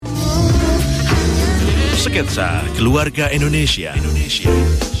Sketsa Keluarga Indonesia.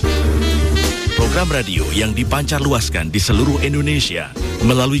 Program radio yang dipancarluaskan di seluruh Indonesia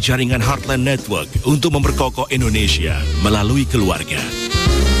melalui jaringan Heartland Network untuk memperkokoh Indonesia melalui keluarga.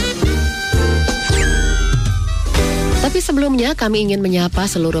 Tapi sebelumnya kami ingin menyapa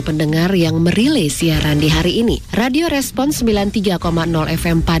seluruh pendengar yang merilai siaran di hari ini. Radio Respons 93,0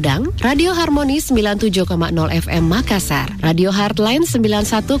 FM Padang, Radio Harmoni 97,0 FM Makassar, Radio Heartline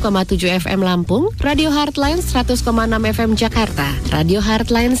 91,7 FM Lampung, Radio Heartline 100,6 FM Jakarta, Radio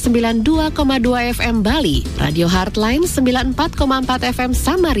Heartline 92,2 FM Bali, Radio Heartline 94,4 FM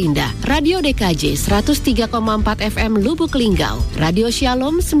Samarinda, Radio DKJ 103,4 FM Lubuk Linggau, Radio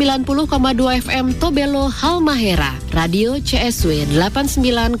Shalom 90,2 FM Tobelo Halmahera, Radio CSW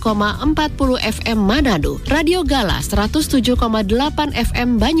 89,40 FM Manado, Radio Gala 107,8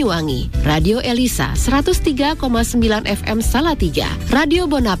 FM Banyuwangi, Radio Elisa 103,9 FM Salatiga, Radio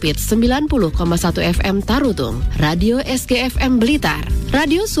Bonapit 90,1 FM Tarutung, Radio SGFM Blitar,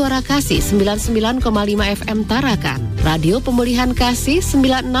 Radio Suara Kasih 99,5 FM Tarakan, Radio Pemulihan Kasih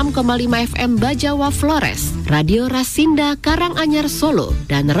 96,5 FM Bajawa Flores, Radio Rasinda Karanganyar Solo,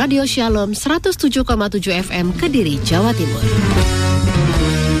 dan Radio Shalom 107,7 FM Kediri, Jawa Timur.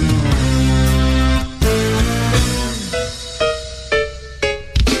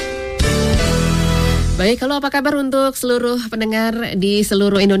 Baik, halo, apa kabar untuk seluruh pendengar di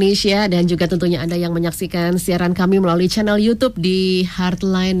seluruh Indonesia dan juga tentunya Anda yang menyaksikan siaran kami melalui channel YouTube di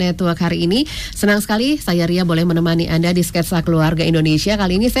Heartline Network hari ini. Senang sekali saya Ria boleh menemani Anda di Sketsa Keluarga Indonesia.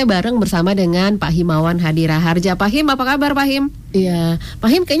 Kali ini saya bareng bersama dengan Pak Himawan Hadira Harja. Pak Him, apa kabar Pak Him? Iya, Pak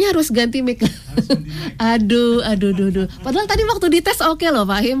Him kayaknya harus ganti mic. Aduh. Padahal tadi waktu dites oke loh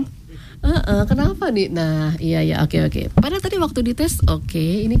Pak Him. Kenapa nih? Nah, iya, oke. Padahal tadi waktu dites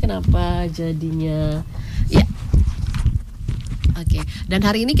oke. Ini kenapa jadinya? Ya. Oke. Dan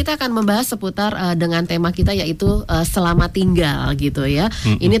hari ini kita akan membahas seputar dengan tema kita yaitu Selamat Tinggal gitu ya.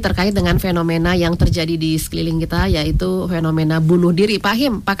 Ini terkait dengan fenomena yang terjadi di sekeliling kita yaitu fenomena bunuh diri. Pak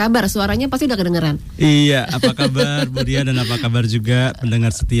Him, apa kabar? Suaranya pasti udah kedengeran. Iya, apa kabar Bu Dia dan apa kabar juga pendengar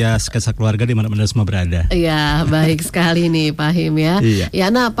setia Sketsa Keluarga di mana-mana semua berada. Iya, baik sekali nih Pak Him ya. Iya. Ya,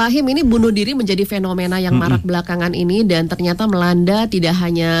 nah Pak Him, ini bunuh diri menjadi fenomena yang marak belakangan ini dan ternyata melanda tidak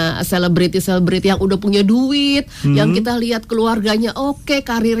hanya selebriti-selebriti yang udah punya duit, yang kita lihat keluarganya oke,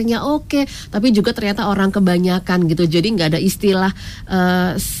 karirnya oke, tapi juga ternyata orang kebanyakan gitu. Jadi nggak ada istilah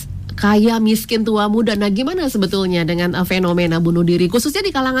kaya, miskin, tua, muda. Nah, gimana sebetulnya dengan fenomena bunuh diri, khususnya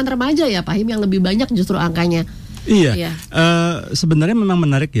di kalangan remaja ya Pak Him, yang lebih banyak justru angkanya? Iya. Sebenarnya memang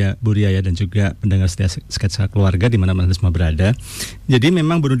menarik ya Bu Ria ya, dan juga pendengar setia Sketsa Keluarga di mana-mana semua berada. Jadi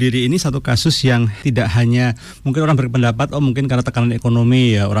memang bunuh diri ini satu kasus yang tidak hanya mungkin orang berpendapat mungkin karena tekanan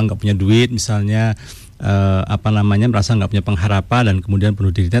ekonomi ya, orang nggak punya duit misalnya, merasa nggak punya pengharapan dan kemudian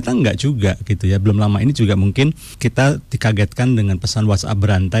bunuh diri. Ternyata nggak juga gitu ya. Belum lama ini juga mungkin kita dikagetkan dengan pesan WhatsApp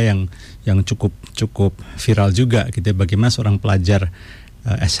berantai yang cukup viral juga gitu ya. Bagaimana seorang pelajar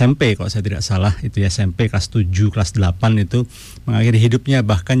SMP kalau saya tidak salah itu ya, SMP kelas 7, kelas 8 itu mengakhiri hidupnya.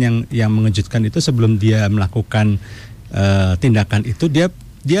 Bahkan yang mengejutkan itu sebelum dia melakukan tindakan itu dia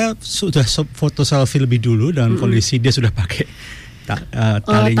sudah foto selfie lebih dulu dalam kondisi dia sudah pakai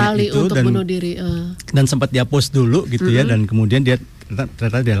tali itu untuk bunuh diri, dan sempat dia post dulu gitu ya, dan kemudian dia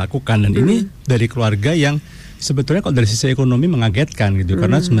ternyata dia lakukan. Dan ini dari keluarga yang sebetulnya kalau dari sisi ekonomi mengagetkan gitu,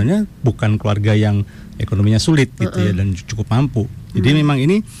 karena sebenarnya bukan keluarga yang ekonominya sulit gitu ya, dan cukup mampu. Jadi memang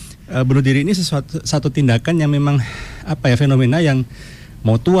ini bunuh diri ini satu tindakan yang memang fenomena yang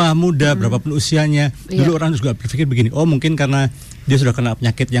mau tua, muda, berapapun usianya. Dulu orang juga berpikir begini, mungkin karena dia sudah kena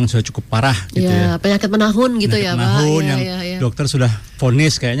penyakit yang sudah cukup parah gitu ya. Penyakit menahun gitu ya Pak. Yang dokter sudah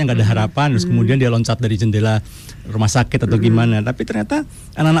vonis kayaknya nggak ada harapan, terus kemudian dia loncat dari jendela rumah sakit atau gimana. Tapi ternyata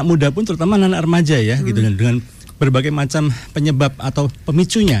anak-anak muda pun, terutama anak-anak remaja ya gitu, dengan berbagai macam penyebab atau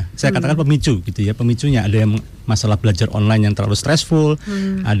pemicunya. Saya katakan pemicu gitu ya. Pemicunya ada yang masalah belajar online yang terlalu stressful,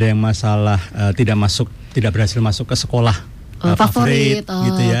 ada yang masalah tidak berhasil masuk ke sekolah favorit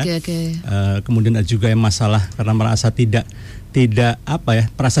gitu ya. Kemudian ada juga yang masalah karena merasa tidak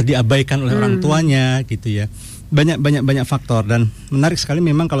merasa diabaikan oleh orang tuanya gitu ya. Banyak faktor, dan menarik sekali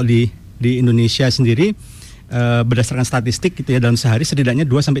memang kalau di Indonesia sendiri berdasarkan statistik gitu ya, dalam sehari setidaknya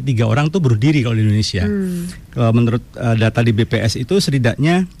 2-3 orang tuh bunuh diri kalau di Indonesia. Menurut data di BPS itu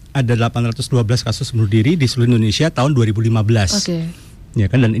setidaknya ada 812 kasus bunuh diri di seluruh Indonesia tahun 2015. Ya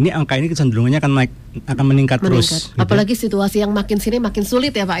kan, dan ini angka ini kecenderungannya akan meningkat terus. Gitu. Apalagi situasi yang makin sini makin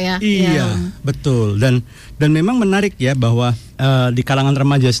sulit ya Pak ya. Iya, betul. Dan memang menarik ya bahwa di kalangan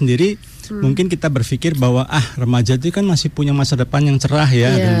remaja sendiri mungkin kita berpikir bahwa remaja itu kan masih punya masa depan yang cerah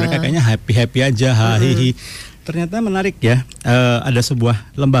ya, dan mereka kayaknya happy aja, hahihi. Ternyata menarik ya. Ada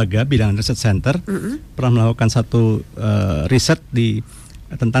sebuah lembaga Bilangan Research Center pernah melakukan satu riset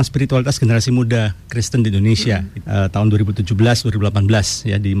tentang spiritualitas generasi muda Kristen di Indonesia tahun 2017-2018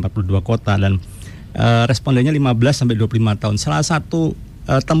 ya, di 42 kota, dan respondennya 15 sampai 25 tahun. Salah satu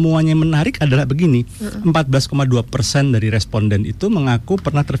temuannya menarik adalah begini, 14,2% dari responden itu mengaku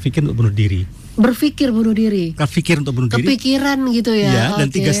pernah terpikir untuk bunuh diri. Berpikir bunuh diri. Terpikir untuk bunuh diri. Kepikiran gitu ya. Ya,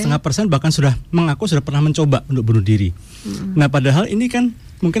 dan 3,5% bahkan sudah mengaku sudah pernah mencoba untuk bunuh diri. Nah, padahal ini kan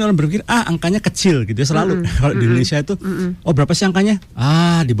mungkin orang berpikir angkanya kecil gitu ya, selalu. Kalau di Indonesia itu berapa sih angkanya?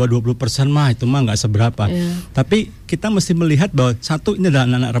 Di bawah 20% mah itu mah nggak seberapa. Tapi kita mesti melihat bahwa satu, ini adalah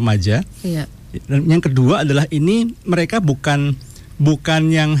anak-anak remaja. Dan yang kedua adalah ini mereka bukan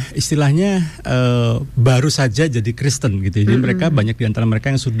yang istilahnya baru saja jadi Kristen gitu. Jadi mereka banyak di antara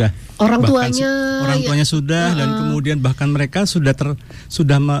mereka yang sudah orang tuanya sudah, dan kemudian bahkan mereka sudah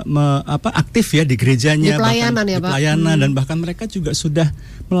aktif ya di gerejanya, di pelayanan, bahkan di pelayanan, dan bahkan mereka juga sudah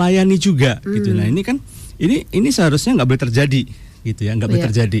melayani juga gitu. Nah, ini kan ini seharusnya nggak boleh terjadi gitu ya, nggak boleh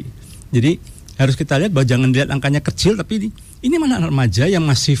terjadi. Jadi harus kita lihat bahwa jangan dilihat angkanya kecil, tapi ini mana anak remaja yang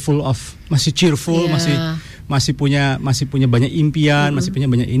masih masih cheerful, masih punya banyak impian, masih punya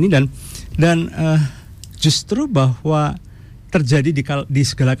banyak ini, dan justru bahwa terjadi di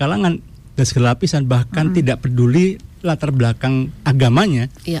segala kalangan dan segala lapisan, bahkan tidak peduli latar belakang agamanya.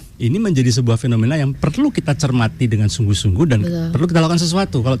 Ini menjadi sebuah fenomena yang perlu kita cermati dengan sungguh-sungguh dan perlu kita lakukan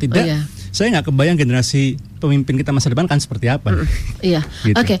sesuatu. Kalau tidak, saya nggak kebayang generasi pemimpin kita masa depan kan seperti apa.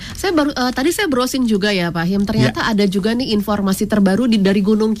 Gitu. Oke. Tadi saya browsing juga ya Pak Him. Ternyata ada juga nih informasi terbaru dari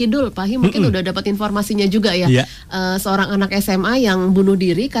Gunung Kidul. Pak Him mungkin udah dapat informasinya juga ya. Seorang anak SMA yang bunuh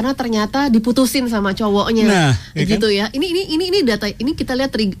diri karena ternyata diputusin sama cowoknya. Nah, gitu kan? Ya. Ini data ini kita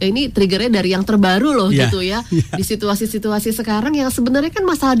lihat ini triggernya dari yang terbaru loh gitu ya. Di situasi sekarang yang sebenarnya kan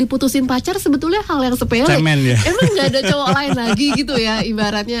masalah diputusin pacar sebetulnya hal yang sepele. Emang nggak ada cowok lain lagi gitu ya,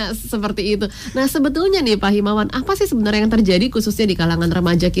 ibaratnya seperti itu. Nah, sebetulnya nih Pak Himawan, apa sih sebenarnya yang terjadi khususnya di kalangan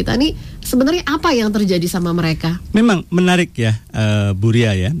remaja kita nih? Sebenarnya apa yang terjadi sama mereka? Memang menarik ya, Bu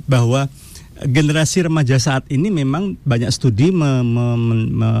Ria ya, bahwa generasi remaja saat ini memang banyak studi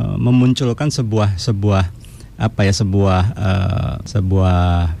memunculkan sebuah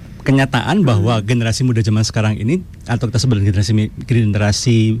kenyataan bahwa generasi muda zaman sekarang ini, atau kita sebut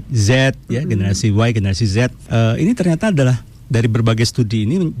generasi Z ya, generasi Y, generasi Z, ini ternyata adalah dari berbagai studi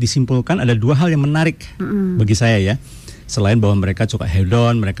ini disimpulkan ada dua hal yang menarik bagi saya ya. Selain bahwa mereka suka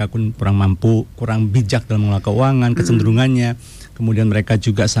hedon, mereka kurang mampu, kurang bijak dalam mengelola keuangan, kecenderungannya. Kemudian mereka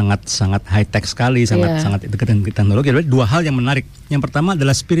juga sangat high tech sekali, sangat dekat dengan teknologi. Ada dua hal yang menarik. Yang pertama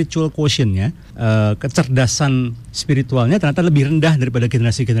adalah spiritual quotient-nya, kecerdasan spiritualnya ternyata lebih rendah daripada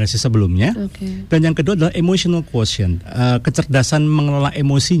generasi-generasi sebelumnya. Dan yang kedua adalah emotional quotient, kecerdasan mengelola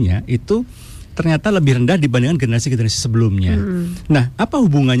emosinya itu ternyata lebih rendah dibandingkan generasi-generasi sebelumnya. Nah, apa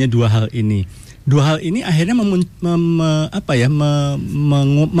hubungannya dua hal ini? Dua hal ini akhirnya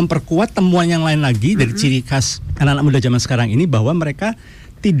memperkuat temuan yang lain lagi dari ciri khas anak-anak muda zaman sekarang ini, bahwa mereka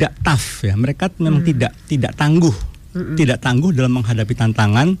tidak tough ya, mereka memang tidak tangguh, tidak tangguh dalam menghadapi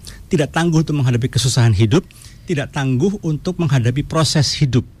tantangan, tidak tangguh untuk menghadapi kesusahan hidup, tidak tangguh untuk menghadapi proses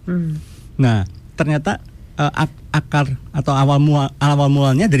hidup. Nah, ternyata akar atau awal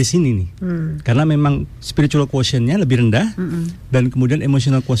mulanya dari sini nih, karena memang spiritual quotient-nya lebih rendah, dan kemudian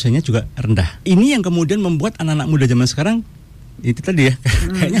emotional quotient-nya juga rendah. Ini yang kemudian membuat anak-anak muda zaman sekarang itu tadi ya,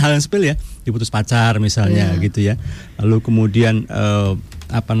 kayaknya hal yang sepele ya, diputus pacar misalnya gitu ya, lalu kemudian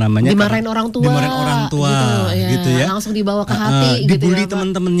dimarahin orang tua gitu ya, langsung dibawa ke hati, dibully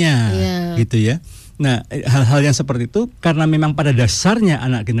teman-temannya gitu ya. Nah, hal-hal yang seperti itu karena memang pada dasarnya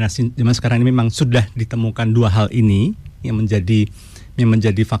anak generasi zaman sekarang ini memang sudah ditemukan dua hal ini yang menjadi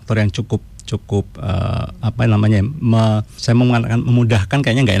faktor yang cukup saya mau mengatakan memudahkan,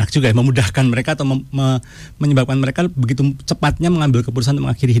 kayaknya nggak enak juga ya, memudahkan mereka atau menyebabkan mereka begitu cepatnya mengambil keputusan untuk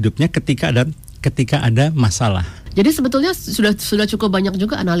mengakhiri hidupnya ketika ada masalah. Jadi sebetulnya sudah cukup banyak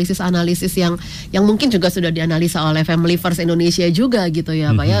juga analisis yang mungkin juga sudah dianalisa oleh Family First Indonesia juga gitu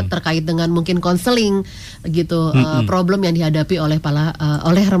ya, Pak ya, terkait dengan mungkin konseling gitu, problem yang dihadapi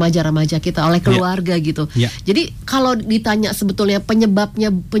oleh remaja-remaja kita, oleh keluarga gitu. Jadi kalau ditanya sebetulnya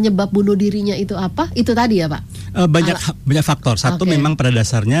penyebab bunuh dirinya itu apa? Itu tadi ya, Pak. Banyak faktor. Satu, memang pada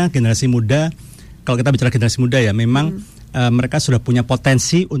dasarnya generasi muda, kalau kita bicara generasi muda ya, memang mereka sudah punya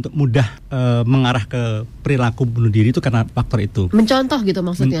potensi untuk mudah mengarah ke perilaku bunuh diri itu karena faktor itu. Mencontoh gitu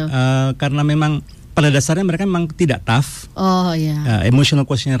maksudnya? Karena memang pada dasarnya mereka memang tidak tough. Emotional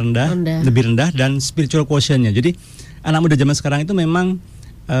quotient-nya lebih rendah, dan spiritual quotient-nya. Jadi anak muda zaman sekarang itu memang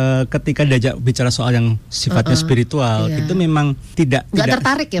ketika diajak bicara soal yang sifatnya spiritual, itu memang nggak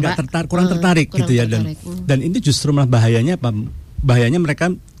tertarik ya, Pak? Kurang tertarik gitu ya. Dan ini justru malah bahayanya apa? Bahayanya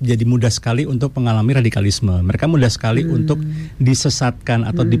mereka jadi mudah sekali untuk mengalami radikalisme. Mereka mudah sekali untuk disesatkan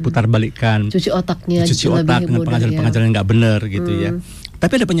atau diputarbalikkan. Cuci otak dengan pengajaran-pengajaran yang nggak benar gitu ya.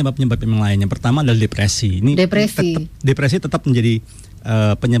 Tapi ada penyebab-penyebab yang lain. Yang pertama adalah depresi. Depresi tetap menjadi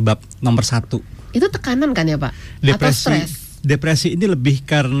penyebab nomor 1. Itu tekanan kan ya, Pak? Atau stres? Depresi ini lebih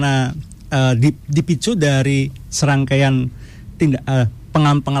karena dipicu dari serangkaian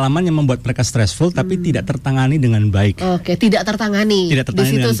pengalaman yang membuat mereka stressful tapi tidak tertangani dengan baik. Oke, tidak tertangani dengan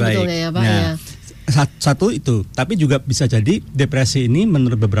baik. Sebetulnya ya, Pak. Nah, satu itu, tapi juga bisa jadi depresi ini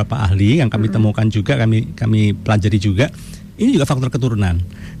menurut beberapa ahli yang kami temukan juga, kami pelajari juga, ini juga faktor keturunan.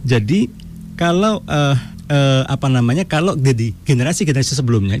 Jadi kalau kalau dari generasi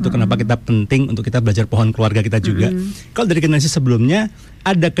sebelumnya itu kenapa kita penting untuk kita belajar pohon keluarga kita juga. Kalau dari generasi sebelumnya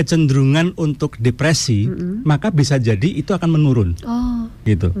ada kecenderungan untuk depresi, maka bisa jadi itu akan menurun.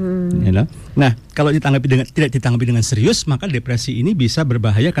 Gitu. You know? Nah, kalau tidak ditanggapi dengan serius, maka depresi ini bisa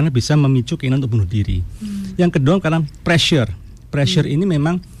berbahaya karena bisa memicu keinginan untuk bunuh diri. Yang kedua karena pressure ini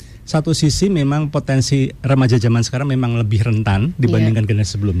memang satu sisi memang potensi remaja zaman sekarang memang lebih rentan dibandingkan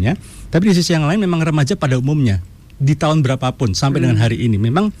generasi sebelumnya. Tapi di sisi yang lain memang remaja pada umumnya di tahun berapapun sampai dengan hari ini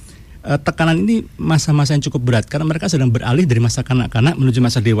memang tekanan ini masa-masa yang cukup berat karena mereka sedang beralih dari masa kanak-kanak menuju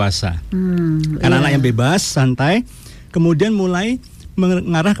masa dewasa. Anak-anak yang bebas, santai, kemudian mulai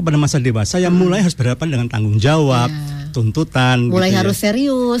mengarah kepada masa dewasa yang mulai harus berhadapan dengan tanggung jawab, tuntutan, mulai gitu harus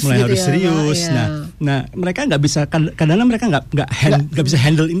serius, serius. Nah, mereka nggak bisa, kadang-kadang mereka nggak bisa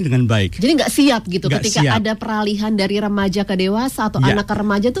handle ini dengan baik. Jadi nggak siap gitu ketika ada peralihan dari remaja ke dewasa atau anak ke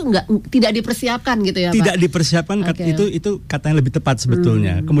remaja tuh tidak dipersiapkan gitu ya, Pak? Tidak dipersiapkan, itu kata yang lebih tepat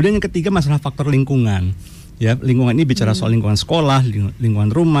sebetulnya. Kemudian yang ketiga masalah faktor lingkungan. Ya, lingkungan ini bicara soal lingkungan sekolah, lingkungan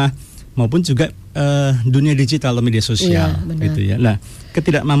rumah, maupun juga dunia digital atau media sosial, gitu ya. Nah,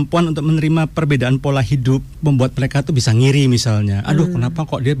 ketidakmampuan untuk menerima perbedaan pola hidup membuat mereka tuh bisa ngiri misalnya. Aduh, kenapa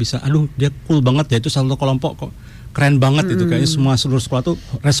kok dia bisa? Aduh, dia cool banget ya, itu satu kelompok kok keren banget itu, kayaknya seluruh sekolah tuh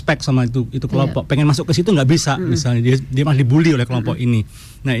respect sama itu kelompok. Pengen masuk ke situ nggak bisa, misalnya dia malah dibully oleh kelompok ini.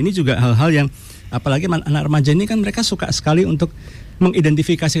 Nah, ini juga hal-hal yang apalagi anak remaja ini kan mereka suka sekali untuk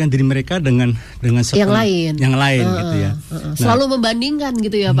mengidentifikasikan diri mereka dengan yang lain gitu ya. Selalu membandingkan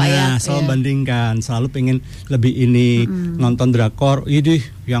gitu ya, Pak ya. Selalu membandingkan, selalu pengen lebih ini, nonton drakor,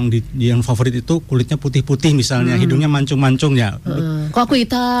 yang favorit itu kulitnya putih-putih misalnya, hidungnya mancung-mancung ya. Kok aku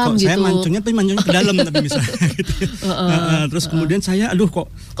hitam gitu. Saya mancungnya ke dalam tapi misalnya gitu. Terus kemudian saya kok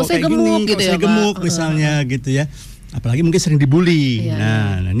saya kayak gemuk gini, gitu kok saya gemuk misalnya gitu ya. Apalagi mungkin sering dibully.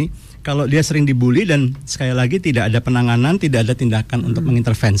 Nah, ini kalau dia sering dibully dan sekali lagi tidak ada penanganan, tidak ada tindakan untuk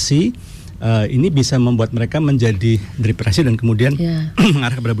mengintervensi, ini bisa membuat mereka menjadi depresi dan kemudian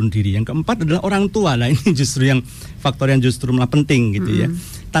mengarah kepada bunuh diri. Yang keempat adalah orang tua. Nah, ini justru yang faktor yang justru malah penting gitu ya.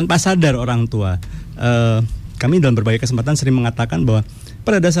 Tanpa sadar orang tua, kami dalam berbagai kesempatan sering mengatakan bahwa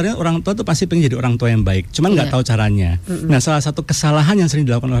pada dasarnya orang tua tuh pasti pengen jadi orang tua yang baik, cuman nggak tahu caranya. Nah, salah satu kesalahan yang sering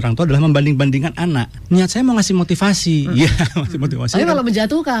dilakukan oleh orang tua adalah membanding-bandingkan anak. Niat saya mau ngasih motivasi, ngasih motivasi. Tapi malah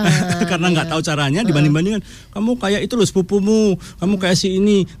menjatuhkan. Karena nggak tahu caranya, dibanding-bandingkan. Kamu kayak itu loh sepupumu, kamu kayak si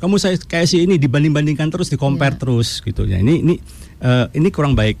ini, kamu kayak si ini, dibanding-bandingkan terus, di-compare terus, gitu ya. Ini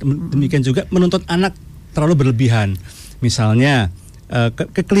kurang baik. Demikian juga menuntut anak terlalu berlebihan. Misalnya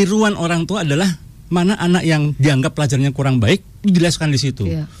kekeliruan orang tua adalah mana anak yang dianggap pelajarannya kurang baik, dijelaskan di situ.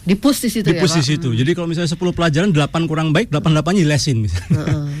 Dipus di situ ya, Pak? Di situ. Jadi kalau misalnya 10 pelajaran 8 kurang baik, 8-8-nya dilesin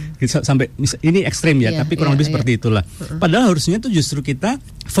misalnya. Sampai ini ekstrem ya, tapi kurang lebih seperti itulah. Padahal harusnya tuh justru kita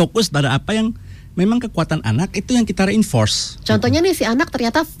fokus pada apa yang memang kekuatan anak itu yang kita reinforce. Contohnya nih si anak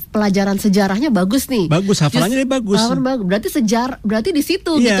ternyata pelajaran sejarahnya bagus nih. Bagus, hafalannya dia bagus. Berarti di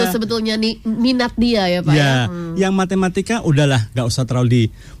situ gitu sebetulnya nih minat dia ya, Pak. Yang matematika udahlah nggak usah terlalu di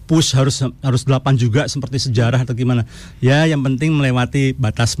push harus 8 juga seperti sejarah atau gimana. Ya, yang penting melewati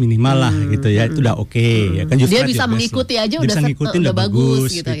batas minimal lah gitu ya. Itu udah oke ya kan. Dia bisa mengikuti aja udah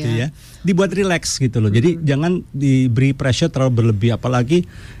bagus gitu ya. Dibuat relax gitu loh. Jadi jangan diberi pressure terlalu berlebih, apalagi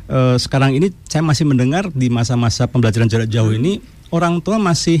sekarang ini saya masih mendengar di masa-masa pembelajaran jarak jauh ini orang tua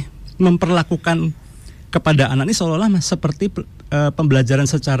masih memperlakukan kepada anak ini seolah-olah seperti pembelajaran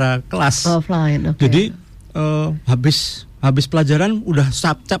secara kelas offline. Jadi habis pelajaran udah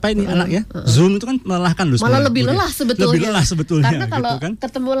capek nih anak ya. Zoom itu kan melelahkan loh. Malah lebih lelah sebetulnya. Karena kalau gitu kan,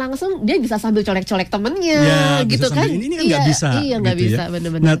 ketemu langsung dia bisa sambil colek-colek temennya gitu kan. Ini kan nggak bisa. Iya, nggak gitu bisa,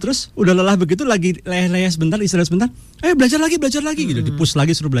 benar-benar. Nah, terus udah lelah begitu lagi leleh sebentar, istirahat sebentar. Ayo belajar lagi gitu. Dipus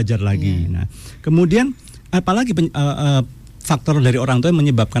lagi, suruh belajar lagi. Nah, kemudian apalagi faktor dari orang tua yang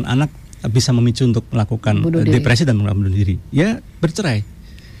menyebabkan anak bisa memicu untuk melakukan depresi dan bunuh diri. Ya, bercerai.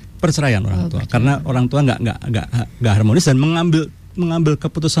 Perceraian orang tua, karena orang tua nggak harmonis dan mengambil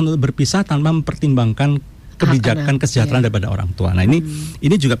keputusan untuk berpisah tanpa mempertimbangkan kebijakan kesejahteraan daripada orang tua. Nah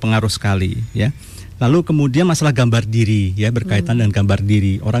ini juga pengaruh sekali ya. Lalu kemudian masalah gambar diri ya, berkaitan dengan gambar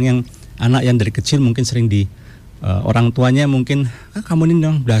diri. Anak yang dari kecil mungkin sering orang tuanya mungkin kamu ini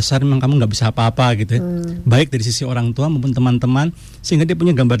dong dasar memang kamu nggak bisa apa-apa gitu ya. Baik dari sisi orang tua maupun teman-teman, sehingga dia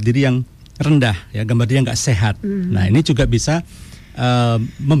punya gambar diri yang rendah ya, gambar diri yang nggak sehat. Nah ini juga bisa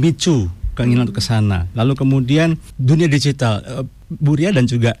memicu keinginan untuk ke sana. Lalu kemudian dunia digital, Bu Ria dan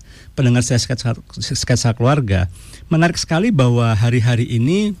juga pendengar saya sketsa keluarga, menarik sekali bahwa hari-hari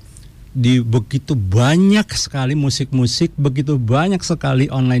ini begitu banyak sekali musik-musik, begitu banyak sekali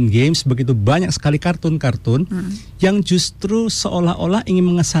online games, begitu banyak sekali kartun-kartun yang justru seolah-olah ingin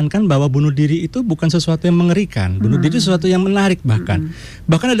mengesankan bahwa bunuh diri itu bukan sesuatu yang mengerikan. Bunuh diri itu sesuatu yang menarik bahkan.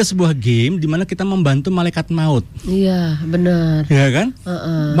 Bahkan ada sebuah game di mana kita membantu malaikat maut. Iya, benar. Iya kan?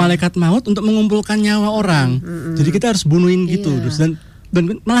 Malaikat maut untuk mengumpulkan nyawa orang. Jadi kita harus bunuhin gitu.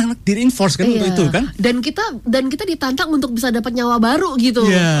 Dan malah di-reinforce kan untuk itu kan. Dan kita ditantang untuk bisa dapat nyawa baru gitu.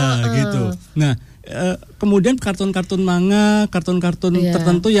 Iya, gitu. Nah, kemudian kartun-kartun manga, kartun-kartun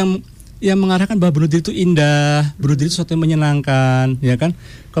tertentu yang mengarahkan bahwa bunuh diri itu indah, bunuh diri itu sesuatu yang menyenangkan, ya kan?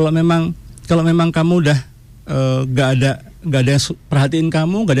 Kalau memang kamu udah gak ada yang perhatiin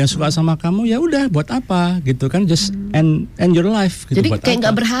kamu, gak ada yang suka sama kamu, ya udah buat apa gitu kan, just end your life gitu. Jadi buat kayak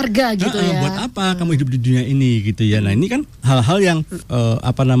nggak berharga gitu ya. Buat apa kamu hidup di dunia ini gitu ya. Nah ini kan hal-hal yang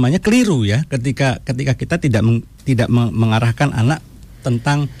keliru ya, ketika kita tidak mengarahkan anak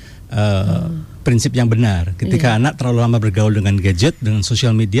tentang prinsip yang benar. Ketika anak terlalu lama bergaul dengan gadget, dengan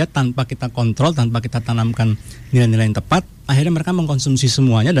sosial media tanpa kita kontrol, tanpa kita tanamkan nilai-nilai yang tepat, akhirnya mereka mengkonsumsi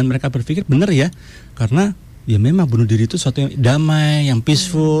semuanya dan mereka berpikir benar ya, karena ya memang bunuh diri itu sesuatu yang damai, yang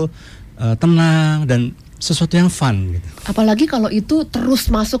peaceful, tenang dan sesuatu yang fun gitu. Apalagi kalau itu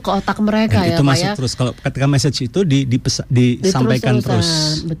terus masuk ke otak mereka ya, Pak ya. Itu masuk terus kalau ketika message itu disampaikan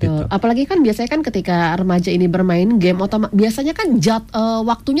terus. Betul. Gitu. Apalagi kan biasanya kan ketika remaja ini bermain game biasanya kan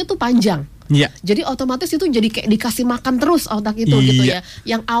waktunya tuh panjang. Ya. Jadi otomatis itu jadi kayak dikasih makan terus otak itu gitu ya.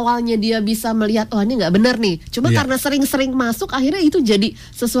 Yang awalnya dia bisa melihat ini nggak benar nih. Cuma karena sering-sering masuk akhirnya itu jadi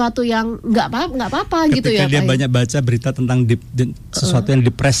sesuatu yang nggak apa-apa gitu ya. Ketika dia banyak baca berita tentang sesuatu yang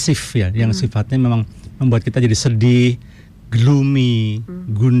depresif ya, yang sifatnya memang membuat kita jadi sedih, gloomy,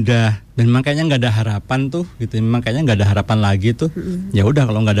 gundah, dan makanya nggak ada harapan tuh gitu. Makanya nggak ada harapan lagi tuh. Ya udah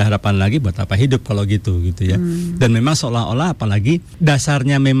kalau nggak ada harapan lagi buat apa hidup kalau gitu ya. Dan memang seolah-olah apalagi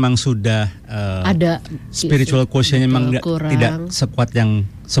dasarnya memang sudah ada spiritual quotient memang tidak sekuat yang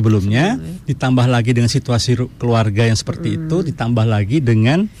sebelumnya. Ditambah lagi dengan situasi keluarga yang seperti itu, ditambah lagi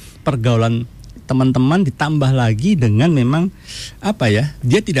dengan pergaulan teman-teman, ditambah lagi dengan memang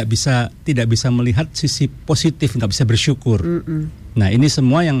dia tidak bisa melihat sisi positif, nggak bisa bersyukur. Nah ini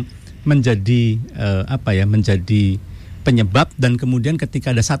semua yang menjadi menjadi penyebab, dan kemudian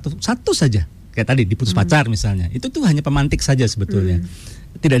ketika ada satu saja kayak tadi diputus pacar misalnya, itu tuh hanya pemantik saja sebetulnya.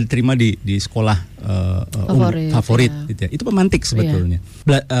 Tidak diterima di sekolah favorit gitu ya. Itu pemantik sebetulnya.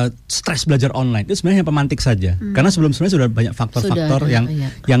 Stres belajar online itu sebenarnya pemantik saja. Karena sebelumnya sudah banyak faktor-faktor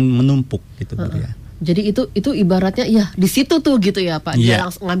yang menumpuk gitu ya. Jadi itu ibaratnya ya di situ tuh gitu ya Pak, dia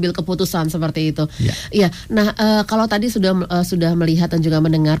langsung ngambil keputusan seperti itu. Iya. Nah kalau tadi sudah melihat dan juga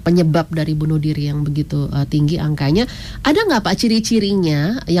mendengar penyebab dari bunuh diri yang begitu tinggi angkanya, ada nggak Pak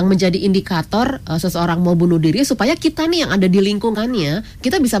ciri-cirinya yang menjadi indikator seseorang mau bunuh diri supaya kita nih yang ada di lingkungannya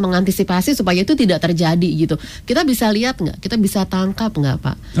kita bisa mengantisipasi supaya itu tidak terjadi gitu. Kita bisa lihat nggak? Kita bisa tangkap nggak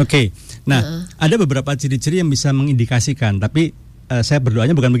Pak? Oke. Nah ada beberapa ciri-ciri yang bisa mengindikasikan, tapi saya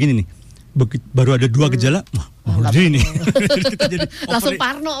berdoanya bukan begini nih. Baru ada 2 gejala, bunuh diri nih. Kita jadi langsung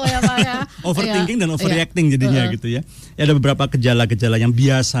parno ya Pak ya. Overthinking dan overreacting jadinya gitu ya. Ada beberapa gejala-gejala yang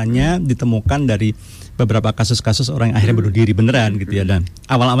biasanya ditemukan dari beberapa kasus-kasus orang yang akhirnya bunuh diri beneran gitu ya. Dan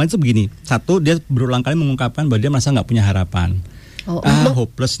awal-awalnya itu begini. Satu, dia berulang kali mengungkapkan bahwa dia merasa nggak punya harapan.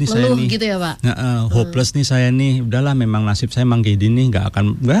 Hopeless nih saya nih. Gitu ya Pak. Hopeless nih saya nih. Udahlah memang nasib saya emang kayak gini,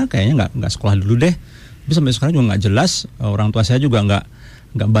 kayaknya nggak sekolah dulu deh. Tapi sampai sekarang juga nggak jelas. Orang tua saya juga nggak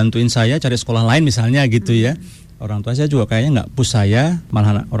bantuin saya cari sekolah lain misalnya gitu ya. Orang tua saya juga kayaknya nggak push saya,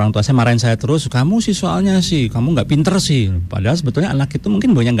 malah orang tua saya marahin saya terus. Kamu sih soalnya sih, kamu nggak pinter sih. Padahal sebetulnya anak itu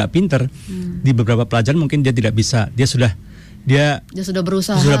mungkin banyak nggak pinter. Di beberapa pelajaran mungkin dia tidak bisa. Dia sudah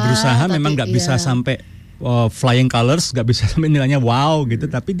berusaha tapi memang nggak bisa sampai flying colors, nggak bisa sampai nilainya wow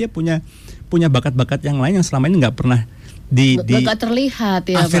gitu. Tapi dia punya bakat-bakat yang lain yang selama ini nggak pernah nggak terlihat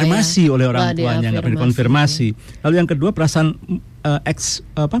ya afirmasi oleh orang tuanya, nggak pernah dikonfirmasi. Lalu yang kedua, perasaan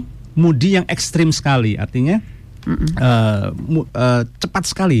moody yang ekstrim sekali, artinya cepat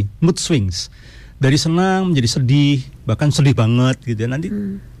sekali, mood swings. dari senang menjadi sedih, bahkan sedih banget gitu ya. Nanti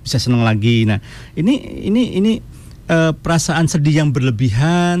bisa senang lagi. Nah, ini perasaan sedih yang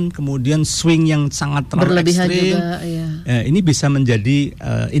berlebihan, kemudian swing yang sangat terlalu berlebihan ekstrim. juga, ya. Ini bisa menjadi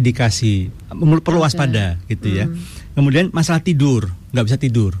indikasi perlu waspada gitu ya. Kemudian masalah tidur, nggak bisa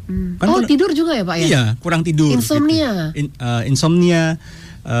tidur. Kan tidur juga ya Pak ya? Iya, kurang tidur. Insomnia. Gitu. Insomnia.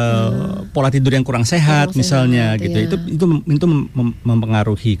 Pola tidur yang kurang sehat misalnya gitu. Itu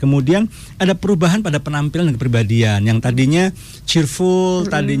mempengaruhi. Kemudian ada perubahan pada penampilan dan kepribadian yang tadinya cheerful,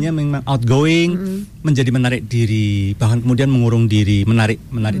 tadinya memang outgoing, menjadi menarik diri, bahkan kemudian mengurung diri, menarik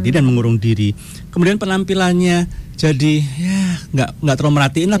diri dan mengurung diri. Kemudian penampilannya jadi ya nggak terlalu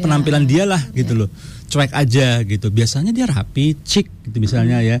merhatiin lah penampilan dia lah gitu loh. Cuek aja gitu. Biasanya dia rapi, chic gitu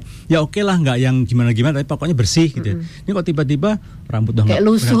misalnya ya. Ya oke lah, nggak yang gimana-gimana, tapi pokoknya bersih gitu ya. Ini kok tiba-tiba rambut udah kayak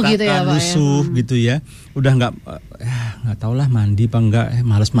lusuh gitu ya Pak lusuh ya. Gitu ya. Udah nggak tahu lah mandi apa enggak,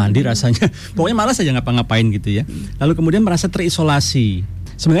 malas mandi rasanya. Pokoknya malas aja ngapa-ngapain gitu ya. Lalu kemudian merasa terisolasi.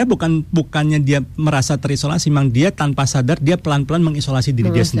 Sebenarnya bukannya dia merasa terisolasi, memang dia tanpa sadar dia pelan-pelan mengisolasi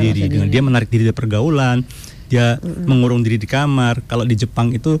diri dia sendiri dengan dia menarik diri dari pergaulan, dia mengurung diri di kamar. Kalau di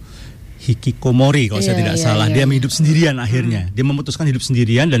Jepang itu hikikomori kalau saya tidak salah. Dia hidup sendirian akhirnya. Dia memutuskan hidup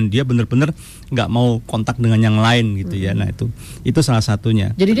sendirian dan dia benar-benar nggak mau kontak dengan yang lain gitu ya. Nah itu salah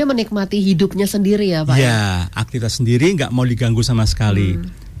satunya. Jadi dia menikmati hidupnya sendiri ya Pak? Ya, aktivitas sendiri, nggak mau diganggu sama sekali.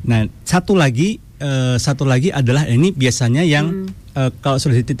 Nah satu lagi adalah ini biasanya yang kalau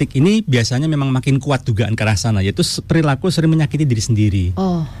sudah di titik ini biasanya memang makin kuat dugaan ke arah sana, yaitu perilaku sering menyakiti diri sendiri.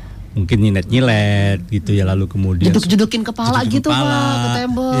 Mungkin nyilet gitu ya, lalu kemudian jeduk-jedukin kepala gitu Pak ke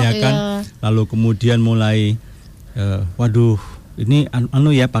tembok ya kan. Lalu kemudian mulai waduh ini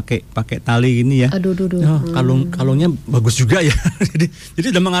pakai tali gini ya. Kalungnya bagus juga ya.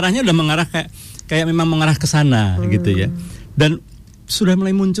 jadi udah mengarah kayak memang mengarah ke sana gitu ya. Dan sudah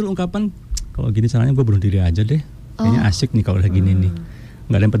mulai muncul ungkapan kalau gini caranya gue bunuh diri aja deh. Kayaknya asik nih kalau udah gini nih.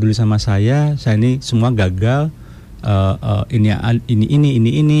 Nggak ada yang peduli sama saya ini semua gagal. Ini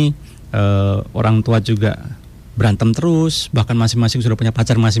orang tua juga berantem terus, bahkan masing-masing sudah punya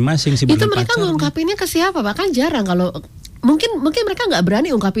pacar masing-masing. Itu mereka ngungkapinnya ke siapa? Bahkan jarang kalau mungkin mereka nggak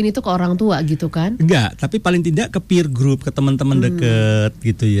berani ungkapin itu ke orang tua gitu kan? Enggak, tapi paling tidak ke peer group, ke teman-teman deket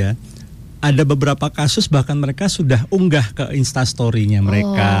gitu ya. Ada beberapa kasus bahkan mereka sudah unggah ke Instastory-nya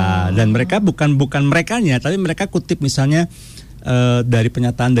mereka, dan mereka bukan merekanya, tapi mereka kutip misalnya dari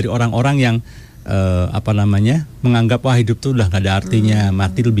pernyataan dari orang-orang yang menganggap wah hidup tuh udah gak ada artinya,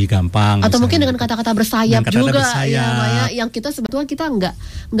 mati lebih gampang. Atau mungkin dengan kata-kata bersayap juga bersayap. Ya, yang kita sebetulnya kita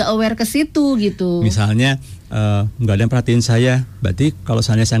nggak aware ke situ gitu. Misalnya nggak ada yang perhatiin saya, berarti kalau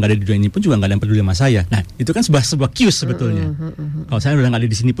saya nggak ada di dunia ini pun juga nggak ada yang peduli sama saya. Nah itu kan sebuah cues sebetulnya. Kalau saya udah nggak ada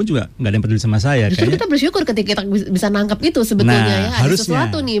di sini pun juga nggak ada yang peduli sama saya. Justru kita bersyukur ketika kita bisa nangkep itu sebetulnya ya. Ada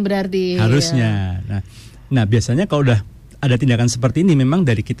sesuatu nih berarti. Harusnya. Ya. Nah biasanya kalau udah ada tindakan seperti ini memang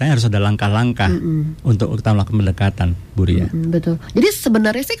dari kita harus ada langkah-langkah untuk kita melakukan pendekatan, Bu Ria. Betul. Jadi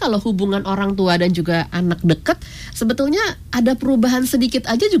sebenarnya sih kalau hubungan orang tua dan juga anak dekat sebetulnya ada perubahan sedikit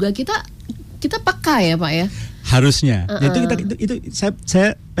aja juga kita peka ya Pak ya. Harusnya. Itu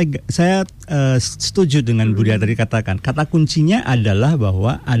saya setuju dengan Bu Ria tadi katakan. Kata kuncinya adalah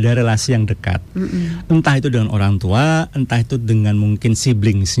bahwa ada relasi yang dekat. Entah itu dengan orang tua, entah itu dengan mungkin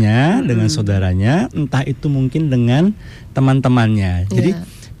siblingsnya, dengan saudaranya, entah itu mungkin dengan teman-temannya. Jadi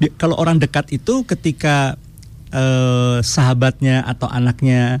kalau orang dekat itu ketika sahabatnya atau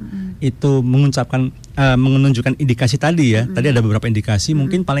anaknya itu menunjukkan indikasi tadi ya. Tadi ada beberapa indikasi,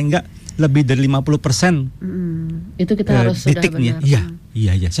 mungkin paling enggak lebih dari 50%. Itu kita harus titiknya.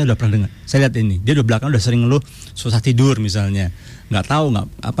 Iya, saya udah pernah dengar. Saya lihat ini, dia udah belakang udah sering ngeluh susah tidur misalnya.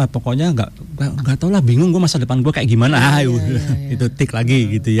 Pokoknya nggak tahu lah, bingung gue masa depan gue kayak gimana. Itu tik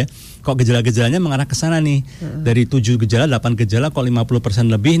lagi gitu ya. Kok gejala-gejalanya mengarah ke sana nih. Dari 7 gejala, 8 gejala, kok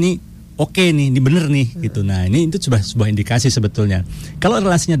 50% lebih nih. Oke nih, ini bener nih gitu. Nah, itu sebuah indikasi sebetulnya. Kalau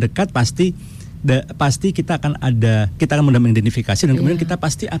relasinya dekat pasti kita akan mudah mengidentifikasi dan kemudian kita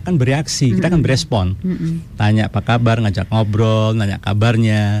pasti akan bereaksi, kita akan berespon. Tanya apa kabar, ngajak ngobrol, nanya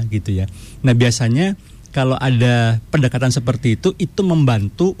kabarnya gitu ya. Nah, biasanya kalau ada pendekatan seperti itu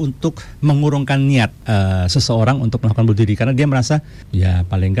membantu untuk mengurungkan niat seseorang untuk melakukan bunuh diri, karena dia merasa ya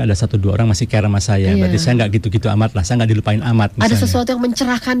paling nggak ada 1-2 orang masih care sama saya, berarti saya nggak gitu-gitu amat lah, saya nggak dilupain amat misalnya. Ada sesuatu yang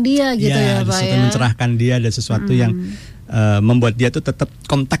mencerahkan dia gitu ya Pak ya. Ada sesuatu yang mencerahkan dia, ada sesuatu yang membuat dia tuh tetap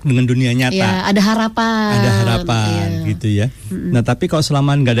kontak dengan dunia nyata. Ya, ada harapan gitu ya. Nah tapi kalau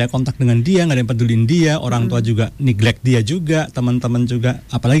selama nggak ada kontak dengan dia, nggak ada yang pedulin dia, orang tua juga neglect dia juga, teman-teman juga,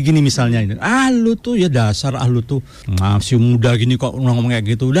 apalagi gini misalnya, lu tuh ya dasar lu tuh masih muda gini kok ngomong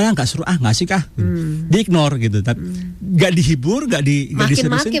kayak gitu, udah nggak seru nggak sih di ignore gitu, tapi nggak dihibur, nggak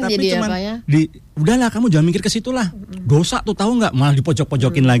diseriusin, tapi cuman udahlah kamu jangan mikir ke situ lah. Dosa tuh tahu nggak, malah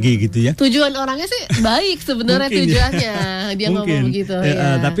dipojok-pojokin lagi gitu ya. Tujuan orangnya sih baik sebenarnya tujuannya. Dia ngomong begitu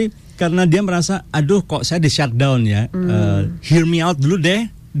ya. Tapi karena dia merasa aduh kok saya di shutdown ya. Hear me out dulu deh.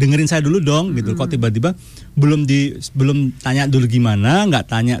 Dengerin saya dulu dong gitu. Kok tiba-tiba belum tanya dulu gimana,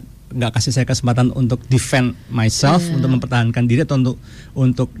 nggak kasih saya kesempatan untuk defend myself, untuk mempertahankan diri atau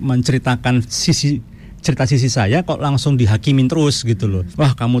untuk menceritakan cerita sisi saya, kok langsung dihakimin terus gitu loh.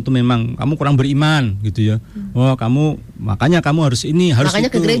 Wah, kamu tuh memang kamu kurang beriman gitu ya. Wah, makanya kamu harus ini, harus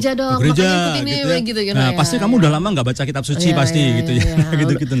makanya itu. ke gereja dong, ke gereja, makanya gitu ya. Nah, pasti kamu udah lama nggak baca kitab suci pasti gitu ya.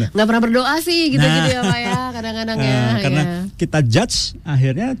 Gitu. Nggak pernah berdoa sih gitu ya Pak ya, kadang-kadang ya. Karena kita judge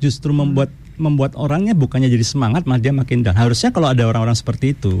akhirnya justru membuat orangnya bukannya jadi semangat, malah dia makin down. Harusnya kalau ada orang-orang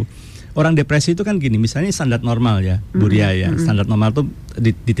seperti itu, orang depresi itu kan gini, misalnya standar normal ya, Bu Ria ya, standar normal tuh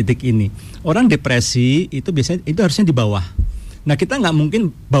di titik ini. Orang depresi itu biasanya itu harusnya di bawah. Nah, kita nggak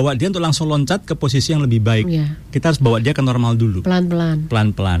mungkin bawa dia untuk langsung loncat ke posisi yang lebih baik. Kita harus bawa dia ke normal dulu.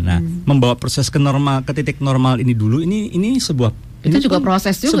 Pelan-pelan. Nah, membawa proses ke titik normal ini dulu. Ini sebuah itu juga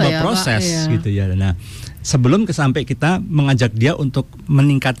proses juga sebuah ya, proses Pak, gitu ya. Nah, sebelum sampai kita mengajak dia untuk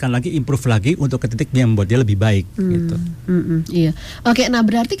meningkatkan lagi, improve lagi untuk ke titik yang membuat dia lebih baik gitu. Iya. Oke, nah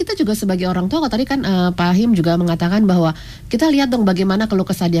berarti kita juga sebagai orang tua, tadi kan Pak Him juga mengatakan bahwa kita lihat dong bagaimana keluh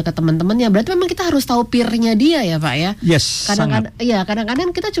kesah dia ke teman-temannya. Berarti memang kita harus tahu peer-nya dia ya, Pak ya. Yes.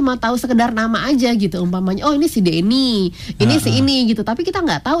 Kadang-kadang kita cuma tahu sekedar nama aja gitu, umpamanya oh ini si Denny, ini si ini gitu. Tapi kita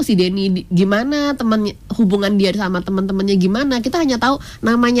nggak tahu si Denny gimana, hubungan dia sama teman-temannya gimana. Kita hanya tahu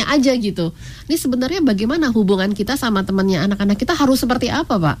namanya aja gitu. Ini sebenarnya bagaimana hubungan kita sama temannya anak-anak kita harus seperti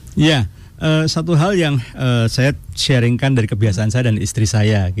apa, Pak? Iya, satu hal yang saya sharingkan dari kebiasaan saya dan istri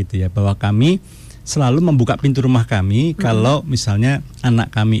saya gitu ya, bahwa kami selalu membuka pintu rumah kami kalau misalnya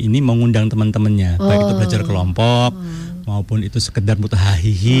anak kami ini mengundang teman-temannya, baik itu belajar kelompok maupun itu sekedar butuh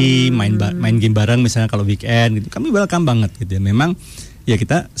hahihi, main game bareng misalnya kalau weekend gitu. Kami welcome banget gitu ya. Memang ya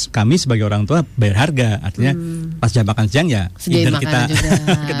kami sebagai orang tua bayar harga, artinya pas jam makan siang ya either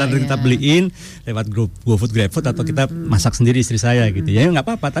kita beliin lewat GoFood, GrabFood atau kita masak sendiri istri saya gitu ya, nggak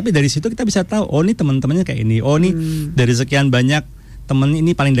apa-apa. Tapi dari situ kita bisa tahu, oh ini teman-temannya kayak ini, oh ini dari sekian banyak temen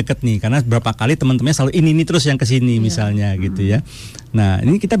ini paling deket nih, karena berapa kali teman-temannya selalu ini terus yang kesini misalnya gitu ya. Nah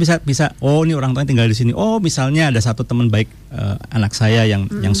ini kita bisa oh ini orang tuanya tinggal di sini, oh misalnya ada satu teman baik anak saya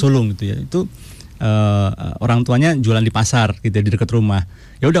yang sulung gitu ya, itu orang tuanya jualan di pasar gitu ya, di dekat rumah.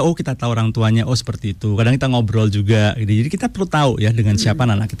 Ya udah, oh kita tahu orang tuanya, oh seperti itu. Kadang kita ngobrol juga gitu. Jadi kita perlu tahu ya dengan siapa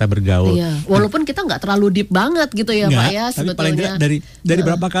anak kita bergaul. Iya. Walaupun kita nggak terlalu deep banget gitu ya, Pak ya, tapi sebetulnya. paling tidak dari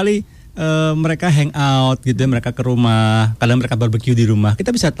berapa kali mereka hang out gitu ya, mereka ke rumah, kadang mereka barbecue di rumah.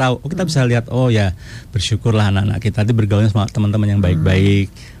 Kita bisa tahu, kita bisa lihat, oh ya bersyukurlah anak-anak kita itu bergaulnya sama teman-teman yang baik-baik.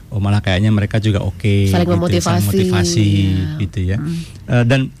 Oh malah kayaknya mereka juga oke, saling gitu, memotivasi gitu ya.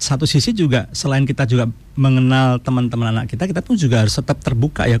 Dan satu sisi juga selain kita juga mengenal teman-teman anak kita pun juga harus tetap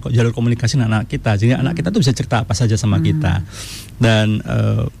terbuka ya jalur komunikasi dengan anak kita. Jadi anak kita tuh bisa cerita apa saja sama kita. Dan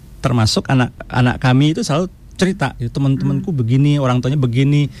termasuk anak kami itu selalu cerita, teman-temanku begini, orang tuanya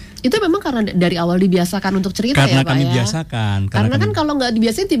begini. Itu memang karena dari awal dibiasakan untuk cerita karena ya, Pak kami ya. Biasakan. Karena kan kalau nggak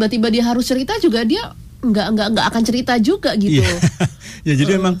dibiasain tiba-tiba dia harus cerita juga dia nggak akan cerita juga gitu. Ya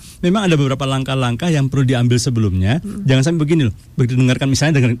jadi memang ada beberapa langkah-langkah yang perlu diambil sebelumnya. Jangan sampai begini loh, begitu dengarkan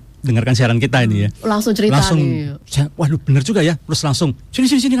misalnya dengarkan siaran kita ini ya, langsung cerita nih. Waduh benar juga ya, terus langsung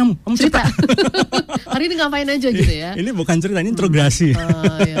sini kamu cerita. Hari ini ngapain aja gitu ya. Ini bukan cerita, ini interogasi.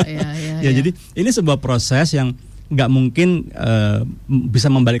 Ya jadi ini sebuah proses yang nggak mungkin bisa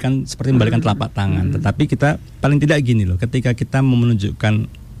membalikkan telapak tangan. Tetapi kita paling tidak gini loh, ketika kita mau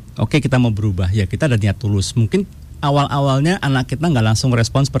menunjukkan oke, kita mau berubah, ya kita ada niat tulus. Mungkin awal-awalnya anak kita nggak langsung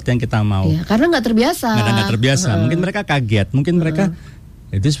respon seperti yang kita mau. Ya, karena nggak terbiasa. Mungkin mereka kaget, mungkin mereka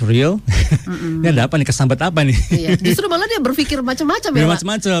it is real. Ini ada apa nih, kesambet apa nih? Iya, justru malah dia berpikir macam-macam ya, Pak.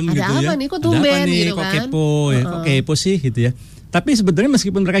 Macam-macam gitu ya. Ada apa nih, kok tumben gitu kok kan? Kepo, ya, kok kepo sih gitu ya. Tapi sebetulnya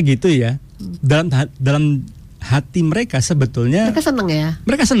meskipun mereka gitu ya, dalam hati mereka sebetulnya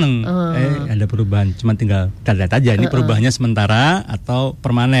mereka seneng ada perubahan, cuma tinggal kita lihat aja ini perubahannya sementara atau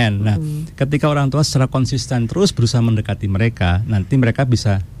permanen. Nah ketika orang tua secara konsisten terus berusaha mendekati mereka, nanti mereka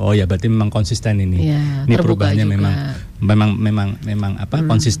bisa oh ya berarti memang konsisten ini perubahannya juga. memang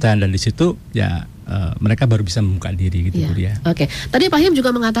konsisten, dan di situ ya mereka baru bisa membuka diri gitu ya. Oke. Tadi Pak Him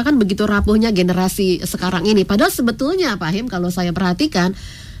juga mengatakan begitu rapuhnya generasi sekarang ini, padahal sebetulnya Pak Him kalau saya perhatikan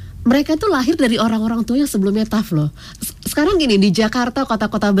mereka itu lahir dari orang-orang tua yang sebelumnya tough loh. Sekarang gini, di Jakarta,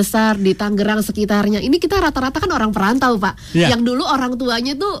 kota-kota besar, di Tangerang sekitarnya, ini kita rata-rata kan orang perantau, Pak. Yang dulu orang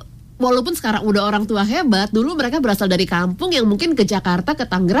tuanya tuh walaupun sekarang udah orang tua hebat, dulu mereka berasal dari kampung yang mungkin ke Jakarta, ke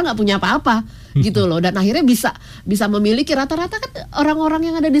Tangerang nggak punya apa-apa gitu loh, dan akhirnya bisa memiliki, rata-rata kan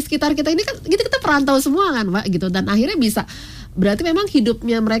orang-orang yang ada di sekitar kita ini kan kita perantau semua kan Pak gitu, dan akhirnya bisa, berarti memang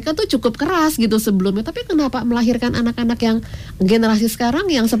hidupnya mereka tuh cukup keras gitu sebelumnya, tapi kenapa melahirkan anak-anak yang generasi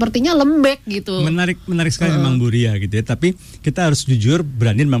sekarang yang sepertinya lembek gitu. Menarik sekali memang Bu Ria gitu ya, tapi kita harus jujur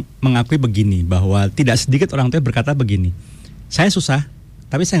berani mengakui begini, bahwa tidak sedikit orang tua berkata begini, saya susah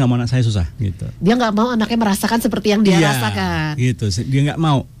tapi saya nggak mau anak saya susah gitu. Dia nggak mau anaknya merasakan seperti yang dia rasakan. Gitu, dia nggak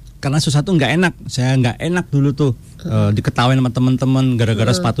mau karena susah tuh nggak enak. Saya nggak enak dulu tuh diketawain sama teman-teman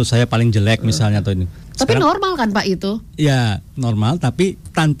gara-gara sepatu saya paling jelek misalnya atau ini. Tapi normal kan Pak itu? Ya normal, tapi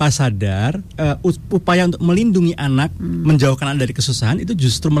tanpa sadar upaya untuk melindungi anak, menjauhkan anak dari kesusahan itu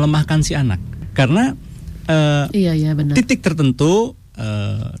justru melemahkan si anak. Karena iya benar. Titik tertentu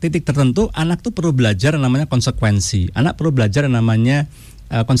anak tuh perlu belajar yang namanya konsekuensi. Anak perlu belajar yang namanya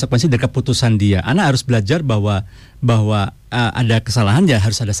konsekuensi dari keputusan dia. Anak harus belajar bahwa ada kesalahan ya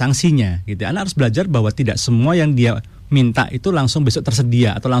harus ada sanksinya gitu. Anak harus belajar bahwa tidak semua yang dia minta itu langsung besok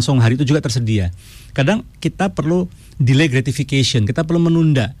tersedia atau langsung hari itu juga tersedia. Kadang kita perlu delay gratification, kita perlu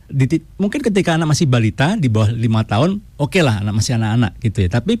menunda. Mungkin ketika anak masih balita di bawah 5 tahun, oke lah anak masih anak-anak gitu ya.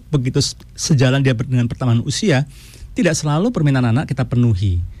 Tapi begitu sejalan dia dengan pertambahan usia, tidak selalu permintaan anak kita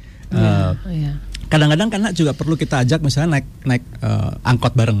penuhi. Kadang-kadang anak juga perlu kita ajak misalnya naik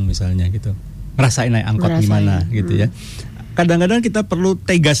angkot bareng misalnya gitu, ngerasain naik angkot gimana gitu ya. Kadang-kadang kita perlu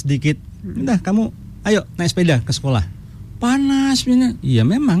tegas sedikit, udah kamu ayo naik sepeda ke sekolah, panas sebenarnya, iya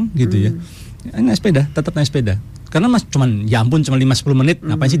memang gitu ya. Naik sepeda, tetap naik sepeda, karena cuma 5-10 menit,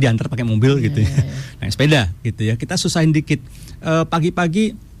 ngapain sih diantar pakai mobil gitu ya. Naik sepeda gitu ya, kita susahin dikit.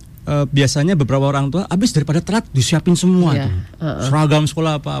 Pagi-pagi biasanya beberapa orang tua habis daripada telat disiapin semua tuh, seragam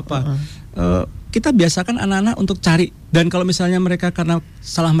sekolah apa-apa. Kita biasakan anak-anak untuk cari, dan kalau misalnya mereka karena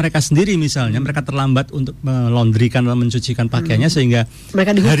salah mereka sendiri misalnya mereka terlambat untuk melondrikan atau mencucikan pakaiannya sehingga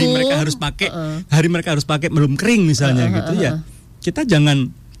hari mereka harus pakai belum kering misalnya gitu ya. Kita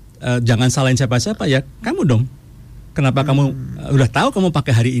jangan salahin siapa-siapa ya, kamu dong. Kenapa kamu udah tahu kamu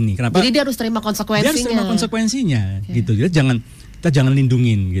pakai hari ini? Kenapa? Jadi dia harus terima konsekuensinya. Gitu. Kita jangan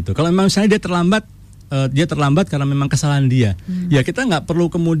lindungin gitu. Kalau memang misalnya dia terlambat karena memang kesalahan dia. Ya kita nggak perlu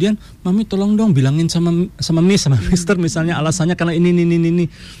kemudian, mami tolong dong bilangin sama miss, sama mister misalnya alasannya karena ini.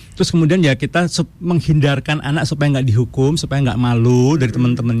 Terus kemudian ya kita menghindarkan anak supaya nggak dihukum, supaya nggak malu dari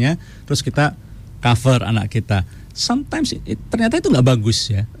teman-temannya. Terus kita cover anak kita. Sometimes ternyata itu nggak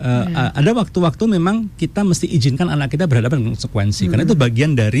bagus ya. Ada waktu-waktu memang kita mesti izinkan anak kita berhadapan dengan konsekuensi, karena itu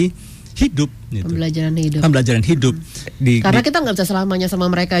bagian dari hidup gitu. Pembelajaran hidup. Karena kita nggak bisa selamanya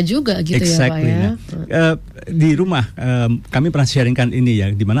sama mereka juga gitu ya Pak ya. Di rumah kami pernah sharingkan ini ya,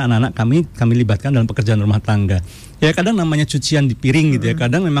 di mana anak-anak kami libatkan dalam pekerjaan rumah tangga. Ya kadang namanya cucian di piring gitu ya,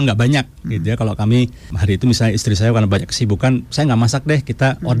 kadang memang nggak banyak gitu ya. Kalau kami hari itu misalnya istri saya karena banyak kesibukan, saya nggak masak deh,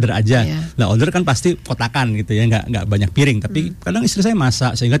 kita order aja. Nah order kan pasti kotakan gitu ya, nggak banyak piring. Tapi kadang istri saya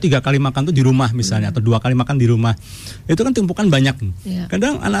masak sehingga 3 kali makan tuh di rumah misalnya, atau 2 kali makan di rumah. Itu kan tumpukan banyak.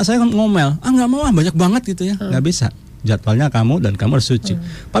 Kadang anak saya kan ngomel, nggak mau banyak banget gitu ya, nggak bisa. Jadwalnya kamu dan kamu harus cuci.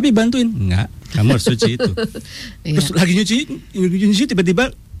 Papi bantuin, enggak, kamu harus cuci itu. Terus lagi nyuci tiba-tiba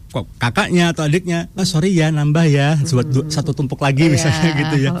kok kakaknya atau adiknya, sorry ya nambah ya, buat satu tumpuk lagi misalnya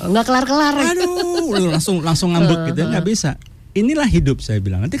gitu ya. Nggak kelar-kelar. Aduh, langsung ngambek gitu, nggak bisa. Inilah hidup saya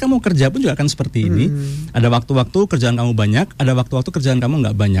bilang. Nanti kamu kerja pun juga akan seperti ini. Ada waktu-waktu kerjaan kamu banyak, ada waktu-waktu kerjaan kamu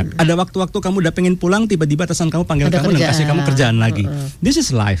nggak banyak. Ada waktu-waktu kamu udah pengen pulang, tiba-tiba atasan kamu panggil kamu dan kasih kamu kerjaan lagi. This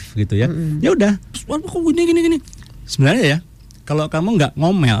is life gitu ya. Ya udah, kok gini. Sebenarnya ya, kalau kamu nggak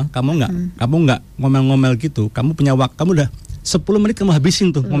ngomel, kamu nggak ngomel-ngomel gitu, kamu punya waktu, kamu udah 10 menit kamu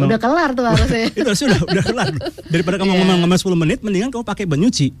habisin tuh ngomel. Udah kelar tuh harusnya. Itu harusnya udah kelar. Daripada kamu ngomel-ngomel 10 menit, mendingan kamu pakai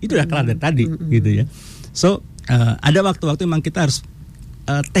nyuci. Itu udah kelar dari tadi gitu ya. So ada waktu-waktu memang kita harus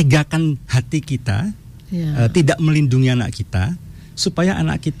tegakan hati kita, tidak melindungi anak kita, supaya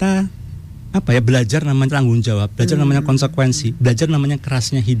anak kita belajar namanya tanggung jawab, belajar namanya konsekuensi, belajar namanya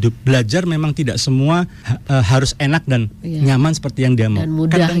kerasnya hidup, belajar memang tidak semua harus enak dan nyaman seperti yang dia mau.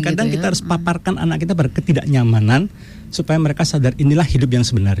 Kadang-kadang gitu ya. Kita harus paparkan anak kita pada ketidaknyamanan supaya mereka sadar inilah hidup yang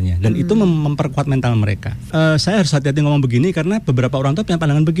sebenarnya, dan itu memperkuat mental mereka. Saya harus hati-hati ngomong begini karena beberapa orang tua punya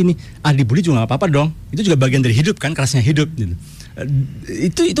pandangan begini, dibully juga nggak apa-apa dong, itu juga bagian dari hidup kan, kerasnya hidup gitu.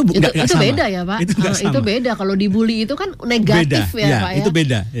 Itu beda ya Pak. Itu beda. Kalau dibully itu kan negatif beda, Pak ya. Itu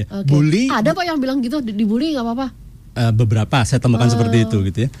beda. Ya. Okay. Bully. Ada Pak yang bilang gitu, dibully nggak apa-apa. Beberapa saya temukan seperti itu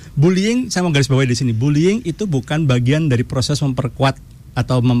gitu ya. Bullying, saya mau garis bawahi di sini. Bullying itu bukan bagian dari proses memperkuat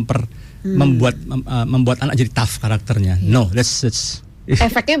atau membuat anak jadi tough karakternya. No, that's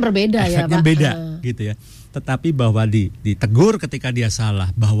efeknya berbeda ya, efeknya Pak. beda gitu ya. Tetapi bahwa ditegur ketika dia salah,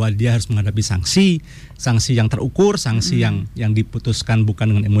 bahwa dia harus menghadapi sanksi yang terukur, sanksi yang diputuskan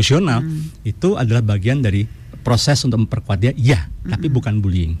bukan dengan emosional, itu adalah bagian dari proses untuk memperkuat dia, tapi bukan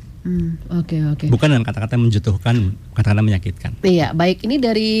bullying. Oke. Bukan dengan kata-kata menjatuhkan, kata-kata menyakitkan. Iya, baik. Ini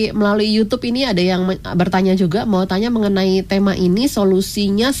melalui YouTube ini ada yang bertanya juga, mau tanya mengenai tema ini,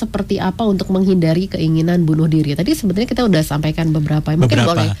 solusinya seperti apa untuk menghindari keinginan bunuh diri. Tadi sebenarnya kita udah sampaikan beberapa. Mungkin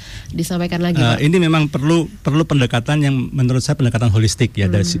boleh disampaikan lagi, Pak. Ini memang perlu pendekatan yang menurut saya pendekatan holistik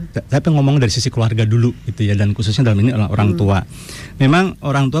ya. Saya ngomong dari sisi keluarga dulu gitu ya, dan khususnya dalam ini orang tua. Memang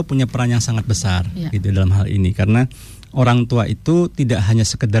orang tua punya peran yang sangat besar gitu dalam hal ini, karena orang tua itu tidak hanya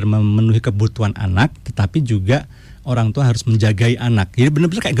sekedar memenuhi kebutuhan anak, tetapi juga orang tua harus menjagai anak. Jadi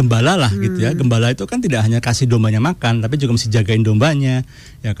benar-benar kayak gembala lah gitu ya. Gembala itu kan tidak hanya kasih dombanya makan, tapi juga mesti jagain dombanya,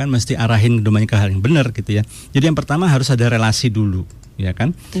 ya kan, mesti arahin dombanya ke hal yang benar gitu ya. Jadi yang pertama harus ada relasi dulu, ya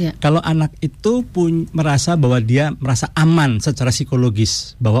kan. Kalau anak itu merasa bahwa dia merasa aman secara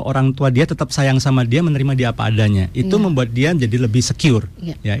psikologis, bahwa orang tua dia tetap sayang sama dia, menerima dia apa adanya, itu membuat dia jadi lebih secure.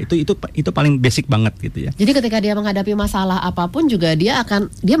 Ya, itu paling basic banget gitu ya. Jadi ketika dia menghadapi masalah apapun juga dia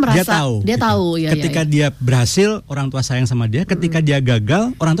merasa dia tahu ya. Ketika dia berhasil, orang tua sayang sama dia. Ketika dia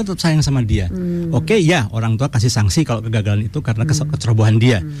gagal, orang tua tetap sayang sama dia. Oke, orang tua kasih sanksi kalau kegagalan itu karena kecerobohan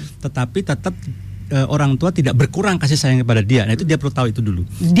dia. Tetapi tetap orang tua tidak berkurang kasih sayang kepada dia. Nah, itu dia perlu tahu itu dulu.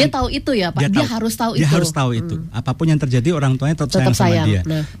 Dia tahu itu ya, Pak. Dia harus tahu itu. Dia harus tahu itu. Apapun yang terjadi, orang tuanya tetap sayang sama dia.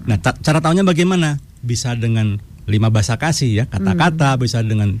 Nah, cara tahunya bagaimana? Bisa dengan 5 bahasa kasih ya, kata-kata, bisa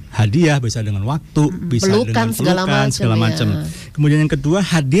dengan hadiah, bisa dengan waktu, bisa dengan pelukan segala macam. Kemudian yang kedua,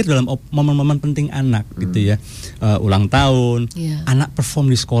 hadir dalam momen-momen penting anak gitu ya. Ulang tahun, anak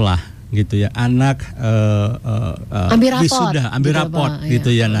perform di sekolah gitu ya. Anak wisuda, ambil raport gitu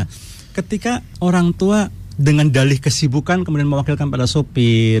ya. Nah, ketika orang tua dengan dalih kesibukan kemudian mewakilkan pada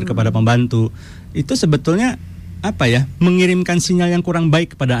sopir, kepada pembantu, itu sebetulnya mengirimkan sinyal yang kurang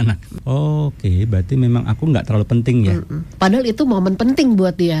baik kepada anak. Oke, berarti memang aku nggak terlalu penting ya. Padahal itu momen penting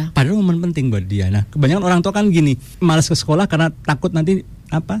buat dia. Nah, kebanyakan orang tua kan gini, malas ke sekolah karena takut nanti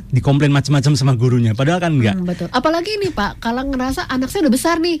dikomplain macam-macam sama gurunya. Padahal kan enggak. Betul. Apalagi nih Pak, kalau ngerasa anak saya udah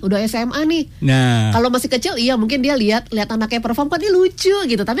besar nih, udah SMA nih. Nah, kalau masih kecil, mungkin dia lihat anaknya perform kan dia lucu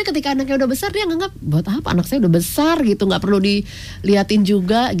gitu. Tapi ketika anaknya udah besar, dia nganggap buat apa anak saya udah besar gitu, nggak perlu diliatin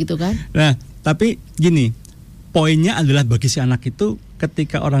juga gitu kan. Nah, tapi gini, poinnya adalah bagi si anak itu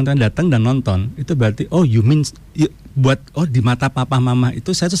ketika orang tua datang dan nonton, itu berarti di mata papa mama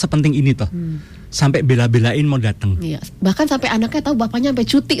itu saya tuh sepenting ini toh. Sampai bela-belain mau datang. Iya, bahkan sampai anaknya tahu bapaknya sampai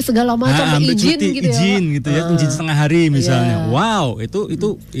cuti segala macam, sampai izin gitu ya. Izin setengah hari misalnya. Wow,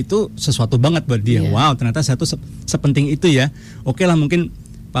 itu sesuatu banget buat dia. Wow, ternyata saya tuh sepenting itu ya. Oke lah, mungkin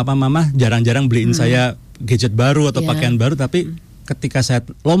papa mama jarang-jarang beliin saya gadget baru atau pakaian baru, tapi ketika saya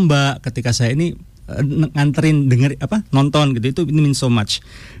lomba, ketika saya ini nganterin nonton gitu, itu mean so much.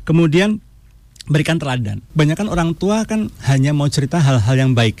 Kemudian berikan teladan. Banyakan orang tua kan hanya mau cerita hal-hal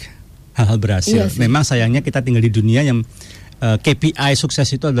yang baik, hal-hal berhasil. Memang sayangnya kita tinggal di dunia yang KPI sukses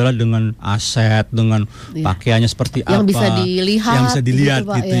itu adalah dengan aset, dengan pakaiannya seperti yang bisa dilihat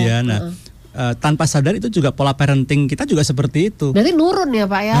gitu ya. Nah, tanpa sadar itu juga pola parenting kita juga seperti itu. Berarti nurun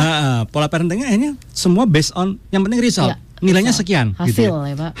ya Pak ya? Pola parentingnya akhirnya semua based on yang penting result. Nilainya sekian, hasil gitu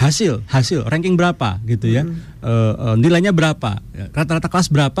ya Pak. Hasil, ranking berapa, gitu ya, nilainya berapa, rata-rata kelas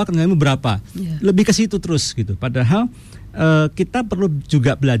berapa, nilaimu berapa, lebih ke situ terus, gitu. Padahal kita perlu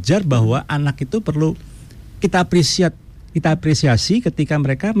juga belajar bahwa anak itu perlu kita apresiasi ketika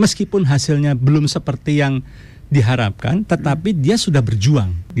mereka meskipun hasilnya belum seperti yang diharapkan, tetapi dia sudah berjuang,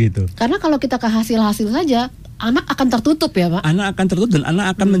 gitu. Karena kalau kita ke hasil saja, anak akan tertutup ya Pak. Anak akan tertutup dan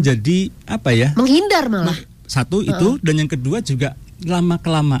anak akan menjadi menghindar malah. Satu itu, dan yang kedua juga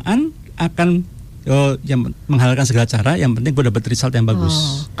lama-kelamaan akan yang menghalalkan segala cara, yang penting gue dapat result yang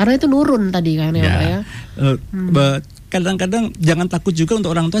bagus. Karena itu nurun tadi kan ya Pak ya. Kadang-kadang jangan takut juga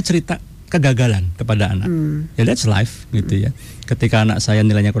untuk orang tua cerita kegagalan kepada anak. Ya that's life gitu ya. Ketika anak saya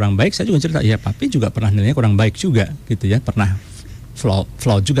nilainya kurang baik, saya juga cerita, ya papi juga pernah nilainya kurang baik juga gitu ya. Pernah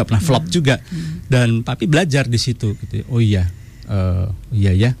flow juga, pernah flop juga. Dan papi belajar di situ gitu. Oh iya,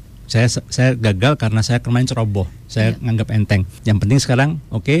 iya. Saya gagal karena saya kemarin ceroboh. Saya nganggap enteng. Yang penting sekarang,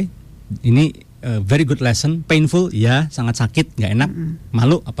 ini very good lesson, painful, ya, sangat sakit, nggak enak,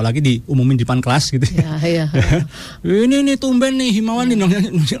 malu, apalagi diumumin di depan kelas gitu. Ini tumben nih Himawan nih,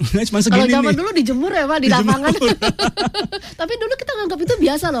 cuma segini. Kalau zaman dulu dijemur ya Pak di lapangan. Tapi dulu kita nganggap itu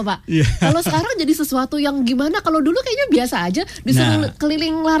biasa loh Pak. Kalau sekarang jadi sesuatu yang gimana? Kalau dulu kayaknya biasa aja, disuruh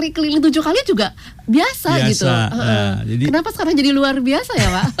lari keliling 7 kali juga biasa. Gitu. Jadi, kenapa sekarang jadi luar biasa ya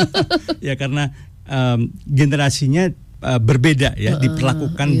Pak? Ya karena generasinya berbeda ya,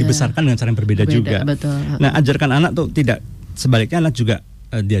 diperlakukan, dibesarkan dengan cara yang berbeda juga. Betul. Nah, ajarkan anak tuh tidak, sebaliknya anak juga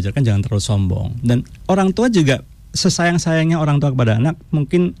diajarkan jangan terlalu sombong. Dan orang tua juga, sesayang-sayangnya orang tua kepada anak,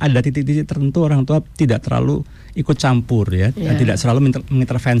 mungkin ada titik-titik tertentu orang tua tidak terlalu ikut campur ya, tidak selalu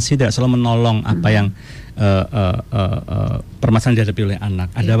mengintervensi, tidak selalu menolong apa yang permasalahan dihadapi oleh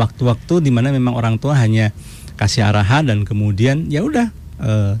anak. Ada waktu-waktu di mana memang orang tua hanya kasih arahan dan kemudian ya udah,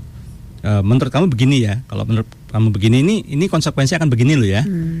 menurut kamu begini ya, kalau menurut kamu begini, ini konsekuensi akan begini loh ya.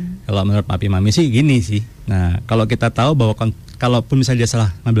 Kalau menurut papi mami sih gini sih. Nah, kalau kita tahu bahwa kalaupun misalnya dia salah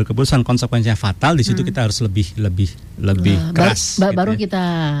ngambil keputusan, konsekuensinya fatal, di situ kita harus lebih keras. Baru gitu ya. kita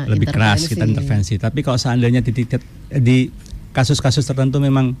lebih keras kita intervensi. Tapi kalau seandainya di kasus-kasus tertentu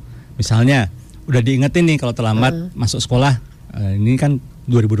memang misalnya udah diingetin nih kalau terlambat masuk sekolah, ini kan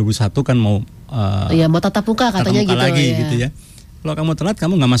 2021 kan mau tatap muka katanya gitu lagi ya. gitu ya. Kalau kamu telat,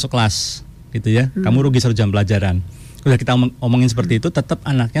 kamu nggak masuk kelas gitu ya, kamu rugi 1 jam pelajaran. Udah kita omongin seperti itu, tetap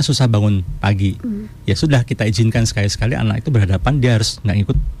anaknya susah bangun pagi. Ya sudah, kita izinkan sekali-sekali anak itu berhadapan, dia harus nggak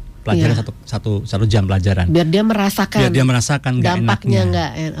ikut pelajaran satu jam pelajaran. Biar dia merasakan dampaknya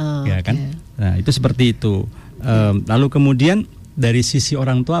nggak ya kan. Nah itu seperti itu. Lalu kemudian dari sisi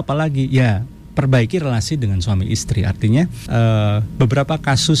orang tua apalagi ya, perbaiki relasi dengan suami istri. Artinya beberapa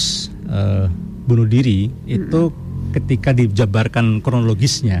kasus bunuh diri itu ketika dijabarkan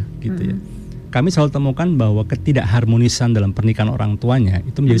kronologisnya gitu ya, kami selalu temukan bahwa ketidakharmonisan dalam pernikahan orang tuanya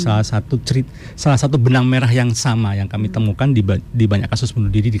itu menjadi salah satu benang merah yang sama yang kami temukan di banyak kasus bunuh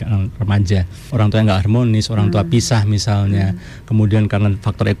diri di kalangan remaja. Orang tua yang nggak harmonis, orang tua pisah misalnya, kemudian karena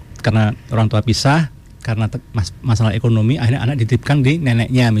orang tua pisah, karena masalah ekonomi, akhirnya anak dititipkan di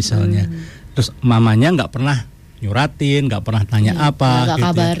neneknya misalnya. Terus mamanya nggak pernah nyuratin, nggak pernah tanya apa, nggak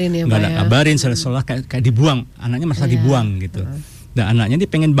ada kabarin, seolah-olah kayak dibuang, anaknya merasa dibuang gitu. Dan anaknya dia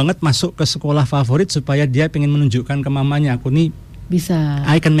pengen banget masuk ke sekolah favorit supaya dia pengen menunjukkan ke mamanya, aku nih bisa,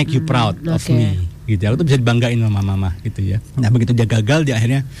 I can make you proud of me, gitu. Aku tuh bisa dibanggain sama mama gitu ya. Nah begitu dia gagal, dia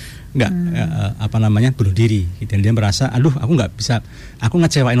akhirnya bunuh diri. Gitu. Dan dia merasa, aduh aku nggak bisa, aku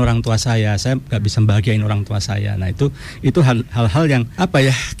ngecewain orang tua saya nggak bisa bahagiain orang tua saya. Nah itu hal-hal yang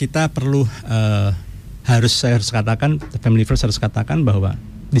kita perlu saya harus katakan, family first harus katakan bahwa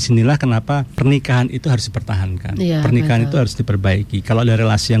disinilah kenapa pernikahan itu harus dipertahankan. Pernikahan itu harus diperbaiki. Kalau ada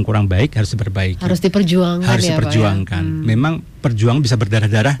relasi yang kurang baik harus diperbaiki. Harus diperjuangkan. Memang perjuangan bisa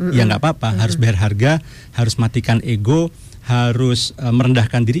berdarah-darah, ya nggak apa-apa. Harus bayar harga, harus matikan ego, harus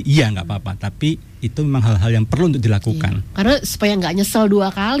merendahkan diri, iya nggak apa-apa. Tapi itu memang hal-hal yang perlu untuk dilakukan. Karena supaya nggak nyesel 2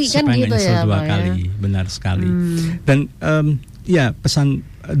 kali kan gitu ya. Supaya nggak nyesel 2 kali, benar sekali. Dan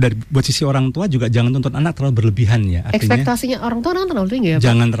pesan buat sisi orang tua juga jangan tuntut anak terlalu berlebihan ya. Artinya, ekspektasinya orang tua terlalu tinggi ya Pak?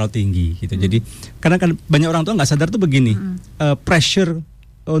 Jangan terlalu tinggi gitu. Jadi karena kan banyak orang tua nggak sadar tuh begini, pressure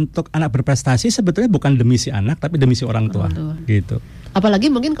untuk anak berprestasi sebetulnya bukan demi si anak tapi demi si orang tua. Gitu. Apalagi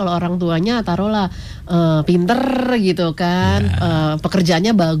mungkin kalau orang tuanya taruhlah pinter gitu kan,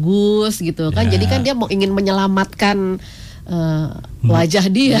 pekerjaannya bagus gitu kan. Jadi kan dia ingin menyelamatkan wajah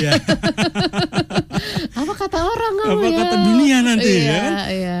dia. Apa kata orang kamu apa kata dunia nanti ya kan?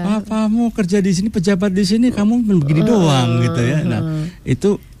 Papamu kerja di sini, pejabat di sini, kamu begini doang gitu ya. Nah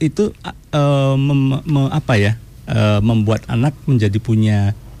itu membuat anak menjadi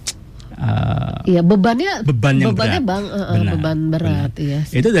punya beban berat. Iya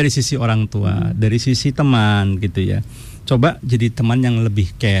sih. Itu dari sisi orang tua, dari sisi teman gitu ya. Coba jadi teman yang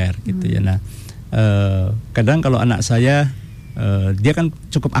lebih care gitu ya. Nah kadang kalau anak saya dia kan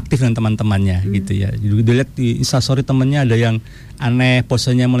cukup aktif dengan teman-temannya gitu ya. Jadi dia lihat di Instastory temannya ada yang aneh,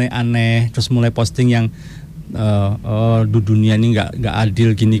 posenya mulai aneh, terus mulai posting yang dunia ini nggak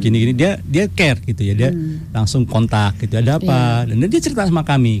adil gini. Dia care gitu ya. Dia langsung kontak gitu, ada apa? Dan dia cerita sama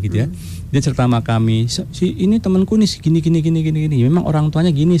kami gitu ya. Dia cerita sama kami, si ini temanku nih gini. Memang orang tuanya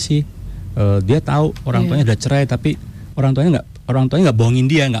gini sih. Dia tahu orang tuanya udah cerai, tapi orang tuanya nggak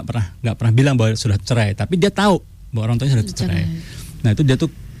bohongin dia, nggak pernah bilang bahwa sudah cerai, tapi dia tahu bahwa orang tuanya sudah cerai. Nah itu dia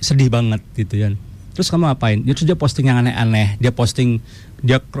tuh sedih banget gitu ya. Terus kamu apain? Dia posting yang aneh-aneh. Dia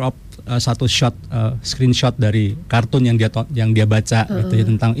crop satu screenshot dari kartun yang dia baca gitu ya,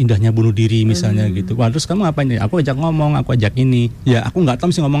 tentang indahnya bunuh diri misalnya gitu. Wah terus kamu apain? Aku ajak ngomong, aku ajak ini. Ya aku nggak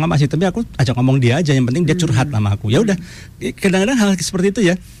tahu mesti ngomong apa sih, tapi aku ajak ngomong dia aja. Yang penting dia curhat sama aku. Ya udah. Kadang-kadang hal seperti itu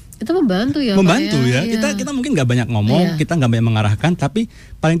ya. Itu membantu ya. Kita mungkin nggak banyak ngomong, kita nggak banyak mengarahkan, tapi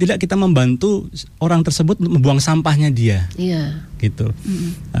paling tidak kita membantu orang tersebut membuang sampahnya dia. Gitu.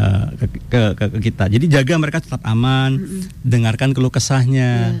 Ke kita. Jadi jaga mereka tetap aman, dengarkan keluh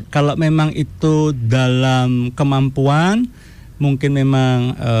kesahnya. Kalau memang itu dalam kemampuan, mungkin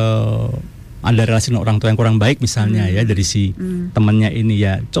memang ada relasi dengan orang tua yang kurang baik misalnya ya dari si temannya ini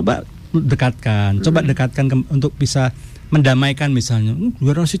ya. Coba dekatkan, coba dekatkan untuk bisa mendamaikan misalnya.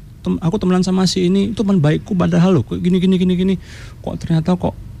 Aku temenan sama si ini, itu teman baikku padahal loh, kok gini, kok ternyata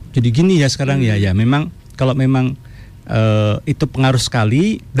kok jadi gini ya sekarang ya. Memang kalau memang itu pengaruh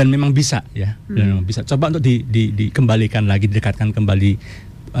sekali dan memang bisa ya, dan memang bisa. Coba untuk dikembalikan lagi, didekatkan kembali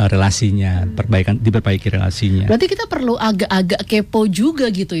relasinya, diperbaiki relasinya. Berarti kita perlu agak-agak kepo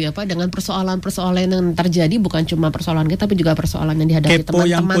juga gitu ya Pak, dengan persoalan-persoalan yang terjadi, bukan cuma persoalan kita tapi juga persoalan yang dihadapi kepo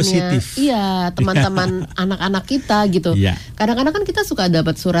teman-temannya. Yang positif. Iya, teman-teman anak-anak kita gitu. Yeah. Kadang-kadang kan kita suka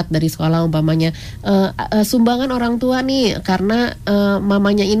dapat surat dari sekolah umpamanya sumbangan orang tua nih karena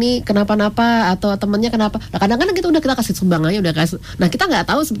mamanya ini kenapa-napa atau temennya kenapa. Nah, kadang-kadang kita kasih sumbangannya udah kasih. Nah, kita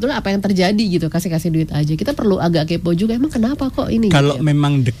nggak tahu sebetulnya apa yang terjadi gitu, kasih duit aja. Kita perlu agak kepo juga, emang kenapa kok ini? Kalau gitu ya?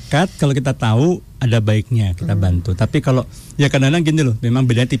 memang dekat, kalau kita tahu ada baiknya kita bantu. Tapi kalau ya kadang-kadang gini loh, memang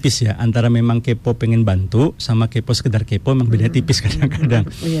beda tipis ya antara memang kepo pengen bantu sama kepo sekedar kepo, memang beda tipis kadang-kadang.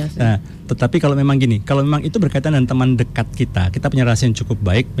 Nah, tetapi kalau memang gini, kalau memang itu berkaitan dengan teman dekat kita punya relasi yang cukup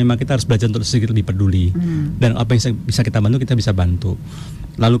baik, memang kita harus belajar untuk sedikit lebih peduli. Dan apa yang bisa kita bantu, kita bisa bantu.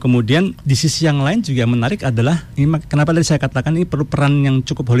 Lalu kemudian di sisi yang lain juga menarik adalah kenapa tadi saya katakan ini perlu peran yang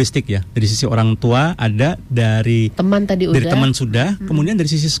cukup holistik ya. Dari sisi orang tua ada, dari teman tadi dari teman sudah, kemudian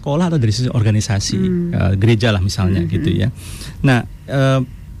dari sisi sekolah atau dari sisi organisasi, gereja lah misalnya gitu ya. Nah,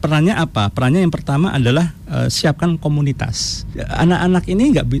 perannya apa? Perannya yang pertama adalah siapkan komunitas. Anak-anak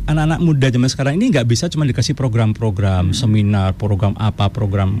ini anak-anak muda zaman sekarang ini nggak bisa cuma dikasih program-program seminar, program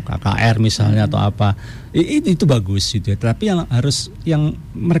program KKR misalnya atau apa. Itu bagus gitu ya. Tapi yang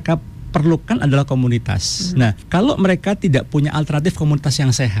mereka perlukan adalah komunitas. Nah, kalau mereka tidak punya alternatif komunitas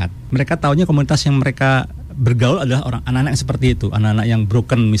yang sehat, mereka taunya komunitas yang mereka bergaul adalah anak-anak yang seperti itu, anak-anak yang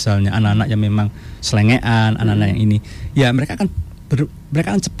broken misalnya, anak-anak yang memang selengean, anak-anak yang ini, ya mereka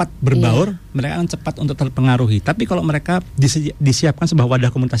akan cepat berbaur, mereka akan cepat untuk terpengaruhi. Tapi kalau mereka disiapkan sebuah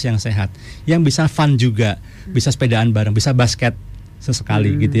wadah komunitas yang sehat, yang bisa fun juga, bisa sepedaan bareng, bisa basket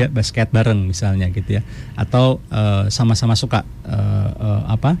sesekali gitu ya, basket bareng misalnya gitu ya, atau sama-sama suka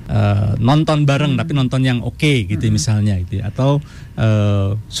nonton bareng tapi nonton yang oke gitu misalnya gitu ya, atau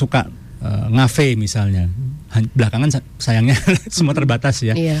suka ngafe misalnya. Belakangan sayangnya semua terbatas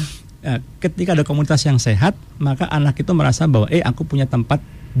ya. Ketika ada komunitas yang sehat, maka anak itu merasa bahwa aku punya tempat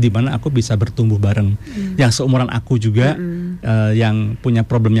di mana aku bisa bertumbuh bareng, yang seumuran aku juga, yang punya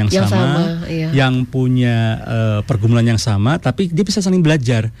problem yang sama, yang punya pergumulan yang sama, tapi dia bisa saling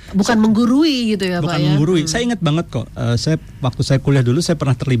belajar. Bukan menggurui gitu ya Pak ya? Bukan menggurui. Saya ingat banget kok, waktu saya kuliah dulu, saya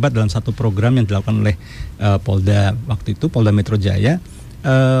pernah terlibat dalam satu program yang dilakukan oleh Polda waktu itu, Polda Metro Jaya,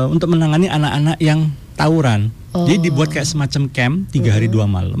 untuk menangani anak-anak yang tawuran. Jadi dibuat kayak semacam camp 3 hari 2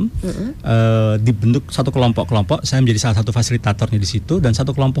 malam, dibentuk satu kelompok-kelompok. Saya menjadi salah satu fasilitatornya di situ, dan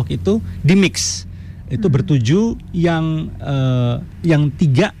satu kelompok itu dimix. Itu bertuju yang 3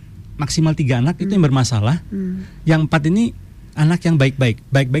 maksimal 3 anak itu yang bermasalah. Yang 4 ini anak yang baik-baik.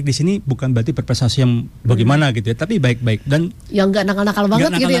 Baik-baik di sini bukan berarti berprestasi yang bagaimana gitu ya, tapi baik-baik dan yang enggak nakal-nakal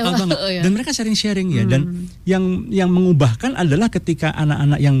banget gitu ya. Dan mereka sharing-sharing ya. Dan yang mengubahkan adalah ketika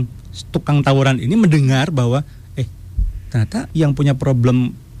anak-anak yang tukang tawuran ini mendengar bahwa ternyata yang punya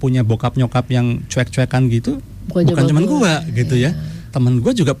problem, punya bokap nyokap yang cuek-cuekan gitu bukan cuma gua gitu ya. Teman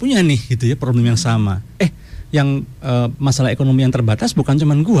gua juga punya nih gitu ya problem yang sama. Yang masalah ekonomi yang terbatas bukan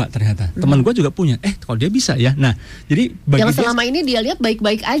cuma gua ternyata. Teman gua juga punya. Kalau dia bisa ya. Nah, jadi bagi yang selama ini dia lihat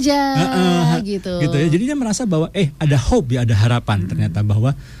baik-baik aja gitu. Gitu ya. Jadi dia merasa bahwa ada hope ya, ada harapan ternyata,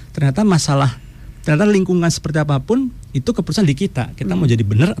 bahwa ternyata lingkungan seperti apapun itu keputusan di kita mau jadi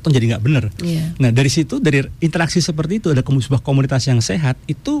benar atau jadi nggak benar. Nah, dari situ, dari interaksi seperti itu, ada sebuah komunitas yang sehat,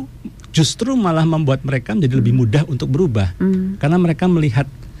 itu justru malah membuat mereka menjadi lebih mudah untuk berubah, karena mereka melihat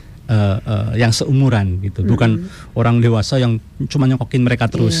yang seumuran gitu, bukan orang dewasa yang cuma nyokokin mereka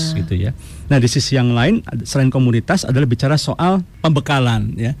terus gitu ya. Nah, di sisi yang lain selain komunitas adalah bicara soal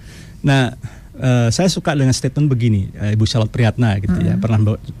pembekalan ya. Nah, saya suka dengan statement begini, Ibu Selamat Priyatna gitu ya,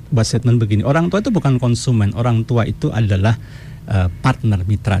 pernah buat statement begini, orang tua itu bukan konsumen, orang tua itu adalah partner,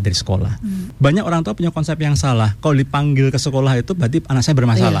 mitra dari sekolah. Banyak orang tua punya konsep yang salah, kalau dipanggil ke sekolah itu berarti anak saya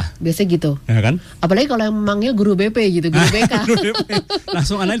bermasalah. Biasanya gitu. Ya kan? Apalagi kalau yang memanggil guru BP gitu, guru BK.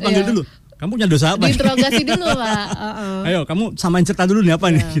 Langsung anak dipanggil dulu. Kamu punya dosa apa? Diinterogasi dulu Pak. Ayo kamu samain cerita dulu nih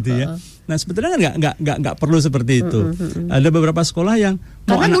apa nih gitu ya. Nah, sebetulnya kan nggak perlu seperti itu. Ada beberapa sekolah yang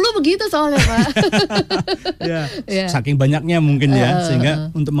karena dulu begitu soalnya Pak. Saking banyaknya mungkin ya,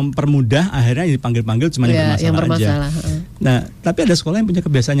 sehingga untuk mempermudah akhirnya dipanggil-panggil cuma yang bermasalah aja. Nah, tapi ada sekolah yang punya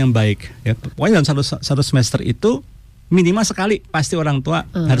kebiasaan yang baik ya. Pokoknya dalam satu semester itu minimal sekali pasti orang tua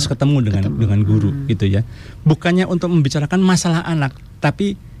harus ketemu dengan guru gitu ya. Bukannya untuk membicarakan masalah anak,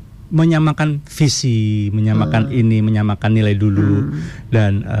 tapi menyamakan visi, menyamakan ini, menyamakan nilai dulu,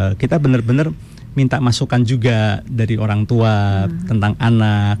 dan kita benar-benar minta masukan juga dari orang tua tentang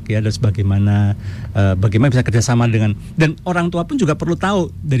anak ya, dan bagaimana bisa kerjasama dengan, dan orang tua pun juga perlu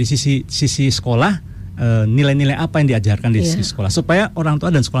tahu dari sisi sekolah nilai-nilai apa yang diajarkan di sisi sekolah, supaya orang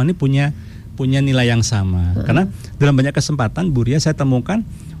tua dan sekolah ini punya nilai yang sama. Karena dalam banyak kesempatan Bu Ria saya temukan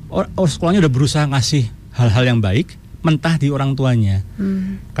sekolahnya udah berusaha ngasih hal-hal yang baik, mentah di orang tuanya,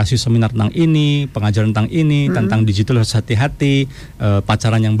 kasih seminar tentang ini, pengajaran tentang ini, tentang digital harus hati-hati,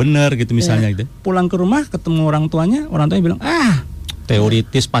 pacaran yang benar gitu misalnya gitu. Pulang ke rumah ketemu orang tuanya bilang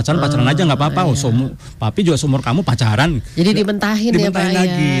teoritis, pacaran aja nggak apa-apa. Papi juga seumur kamu pacaran. Jadi dimentahin ya Pak.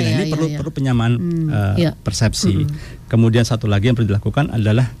 Lagi. Ini perlu penyamaan persepsi. Kemudian satu lagi yang perlu dilakukan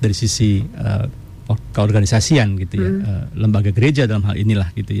adalah dari sisi keorganisasian gitu ya, lembaga gereja dalam hal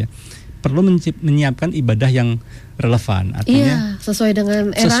inilah gitu ya. Perlu menyiapkan ibadah yang relevan, artinya sesuai dengan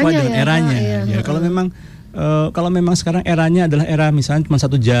eranya. Ya. Kalau memang sekarang eranya adalah era misalnya cuma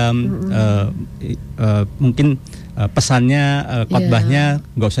 1 jam, mungkin pesannya, khotbahnya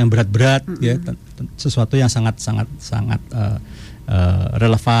nggak usah yang berat-berat, ya, sesuatu yang sangat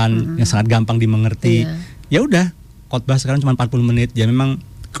relevan, yang sangat gampang dimengerti. Ya udah, khotbah sekarang cuma 40 menit, ya memang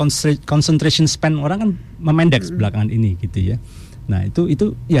concentration span orang kan memendek belakangan ini gitu ya. Nah itu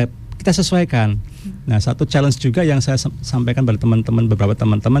ya kita sesuaikan. Nah, satu challenge juga yang saya sampaikan pada beberapa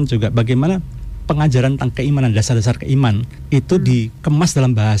teman-teman juga, bagaimana pengajaran tentang keimanan, dasar-dasar keiman itu dikemas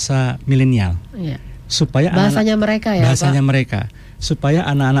dalam bahasa milenial, supaya bahasanya mereka, supaya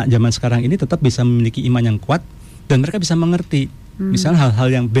anak-anak zaman sekarang ini tetap bisa memiliki iman yang kuat dan mereka bisa mengerti. Misalnya hal-hal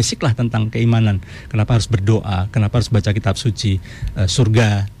yang basic lah tentang keimanan. Kenapa harus berdoa? Kenapa harus baca kitab suci?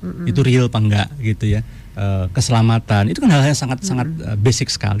 Surga itu real apa enggak gitu ya? Keselamatan itu kan hal-hal yang sangat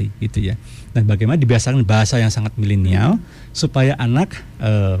basic sekali gitu ya. Dan bagaimana dibiasakan bahasa yang sangat milenial supaya anak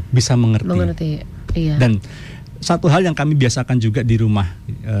bisa mengerti. Iya. Dan satu hal yang kami biasakan juga di rumah,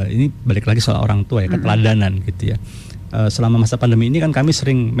 ini balik lagi soal orang tua ya, keteladanan gitu ya. Selama masa pandemi ini kan kami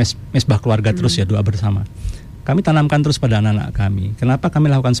sering mesbah keluarga terus ya, doa bersama. Kami tanamkan terus pada anak-anak kami. Kenapa kami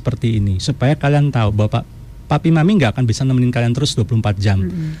lakukan seperti ini? Supaya kalian tahu bahwa papi mami nggak akan bisa nemenin kalian terus 24 jam.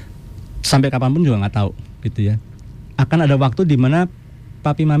 Sampai kapanpun juga nggak tahu gitu ya. Akan ada waktu di mana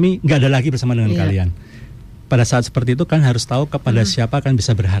papi mami nggak ada lagi bersama dengan kalian. Pada saat seperti itu kan harus tahu kepada siapa akan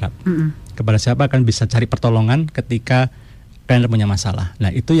bisa berharap, kepada siapa akan bisa cari pertolongan ketika kalian punya masalah.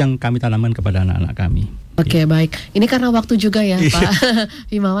 Nah itu yang kami tanamkan kepada anak-anak kami. Oke, baik. Ini karena waktu juga ya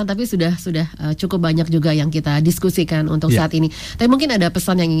Pak Himawan, tapi sudah cukup banyak juga yang kita diskusikan untuk saat ini. Tapi mungkin ada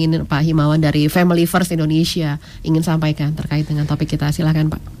pesan yang ingin Pak Himawan dari Family First Indonesia ingin sampaikan terkait dengan topik kita.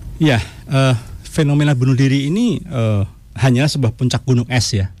 Silakan Pak. Ya, fenomena bunuh diri ini hanyalah sebuah puncak gunung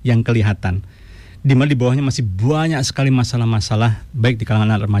es ya yang kelihatan, di mana di bawahnya masih banyak sekali masalah-masalah baik di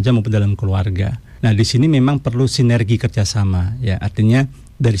kalangan anak remaja maupun dalam keluarga. Nah di sini memang perlu sinergi kerjasama ya, artinya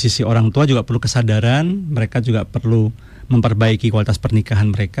dari sisi orang tua juga perlu kesadaran, mereka juga perlu memperbaiki kualitas pernikahan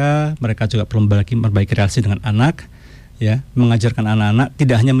mereka juga perlu memperbaiki relasi dengan anak ya, mengajarkan anak-anak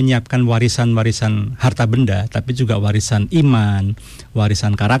tidak hanya menyiapkan warisan harta benda, tapi juga warisan iman,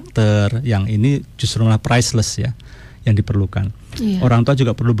 warisan karakter, yang ini justru malah priceless ya yang diperlukan. Orang tua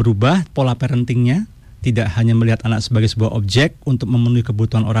juga perlu berubah pola parentingnya, tidak hanya melihat anak sebagai sebuah objek untuk memenuhi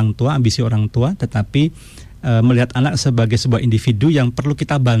kebutuhan orang tua, ambisi orang tua, tetapi melihat anak sebagai sebuah individu yang perlu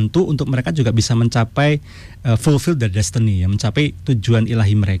kita bantu untuk mereka juga bisa mencapai fulfill their destiny ya, mencapai tujuan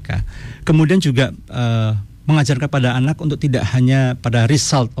ilahi mereka. Kemudian juga mengajarkan pada anak untuk tidak hanya pada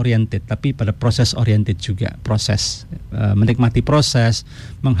result oriented, tapi pada proses oriented juga, proses, menikmati proses,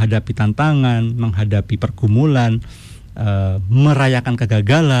 menghadapi tantangan, menghadapi pergumulan, merayakan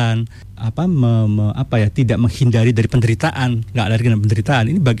kegagalan, tidak menghindari dari penderitaan, nggak lari dari penderitaan.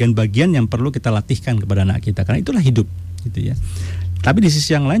 Ini bagian-bagian yang perlu kita latihkan kepada anak kita, karena itulah hidup, gitu ya. Tapi di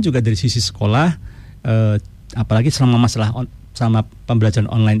sisi yang lain juga dari sisi sekolah, apalagi selama pembelajaran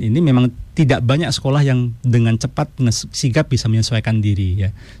online ini, memang tidak banyak sekolah yang dengan cepat, dengan sigap bisa menyesuaikan diri. Ya,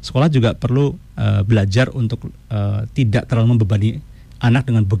 sekolah juga perlu belajar untuk tidak terlalu membebani anak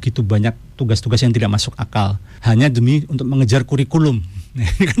dengan begitu banyak tugas-tugas yang tidak masuk akal, hanya demi untuk mengejar kurikulum.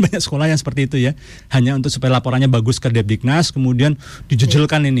 Ini kan banyak sekolah yang seperti itu ya, hanya untuk supaya laporannya bagus ke Depdiknas, kemudian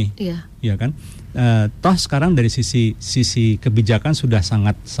dijejelkan ini, ya kan? Toh sekarang dari sisi kebijakan sudah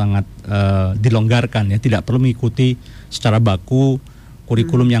sangat dilonggarkan ya, tidak perlu mengikuti secara baku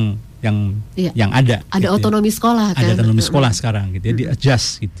kurikulum yang ada. Ada gitu otonomi sekolah kan? Ada otonomi sekolah sekarang gitu ya,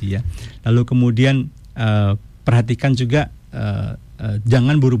 di-adjust gitu ya. Lalu kemudian perhatikan juga.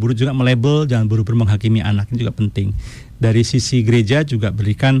 Jangan buru-buru juga melabel, jangan buru-buru menghakimi anak, ini juga penting. Dari sisi gereja juga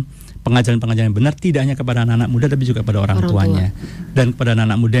berikan pengajaran-pengajaran yang benar tidak hanya kepada anak-anak muda tapi juga kepada orang tuanya. Dan kepada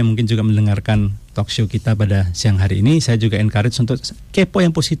anak-anak muda yang mungkin juga mendengarkan talk show kita pada siang hari ini, saya juga encourage untuk kepo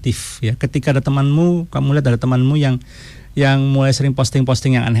yang positif ya. Ketika ada temanmu, kamu lihat ada temanmu yang mulai sering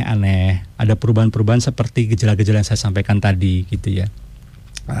posting-posting yang aneh-aneh, ada perubahan-perubahan seperti gejala-gejala yang saya sampaikan tadi gitu ya.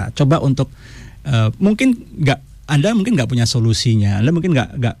 Coba untuk mungkin Anda mungkin nggak punya solusinya, Anda mungkin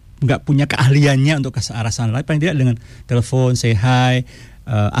nggak punya keahliannya untuk ke arah sana, paling tidak dengan telepon, say hi,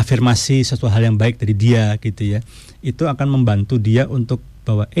 afirmasi sesuatu hal yang baik dari dia gitu ya, itu akan membantu dia untuk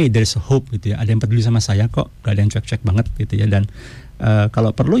bahwa there's a hope gitu ya, ada yang peduli sama saya kok, gak ada yang cuek-cuek banget gitu ya. Dan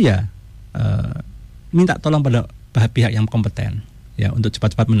kalau perlu ya minta tolong pada pihak yang kompeten ya untuk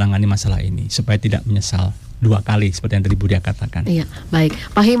cepat-cepat menangani masalah ini supaya tidak menyesal 2 kali seperti yang tadi Bu Dia katakan. Iya, baik.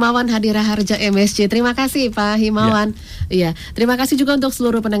 Pak Himawan Hadira Harja MSc. Terima kasih Pak Himawan. Iya, terima kasih juga untuk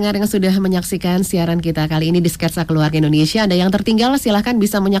seluruh pendengar yang sudah menyaksikan siaran kita kali ini di Sketsa Keluarga Indonesia. Anda yang tertinggal silahkan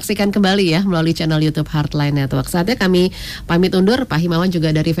bisa menyaksikan kembali ya melalui channel YouTube Heartline Network. Saatnya kami pamit undur. Pak Himawan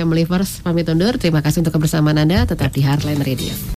juga dari Family First pamit undur. Terima kasih untuk kebersamaan Anda. Tetap di Heartline Radio.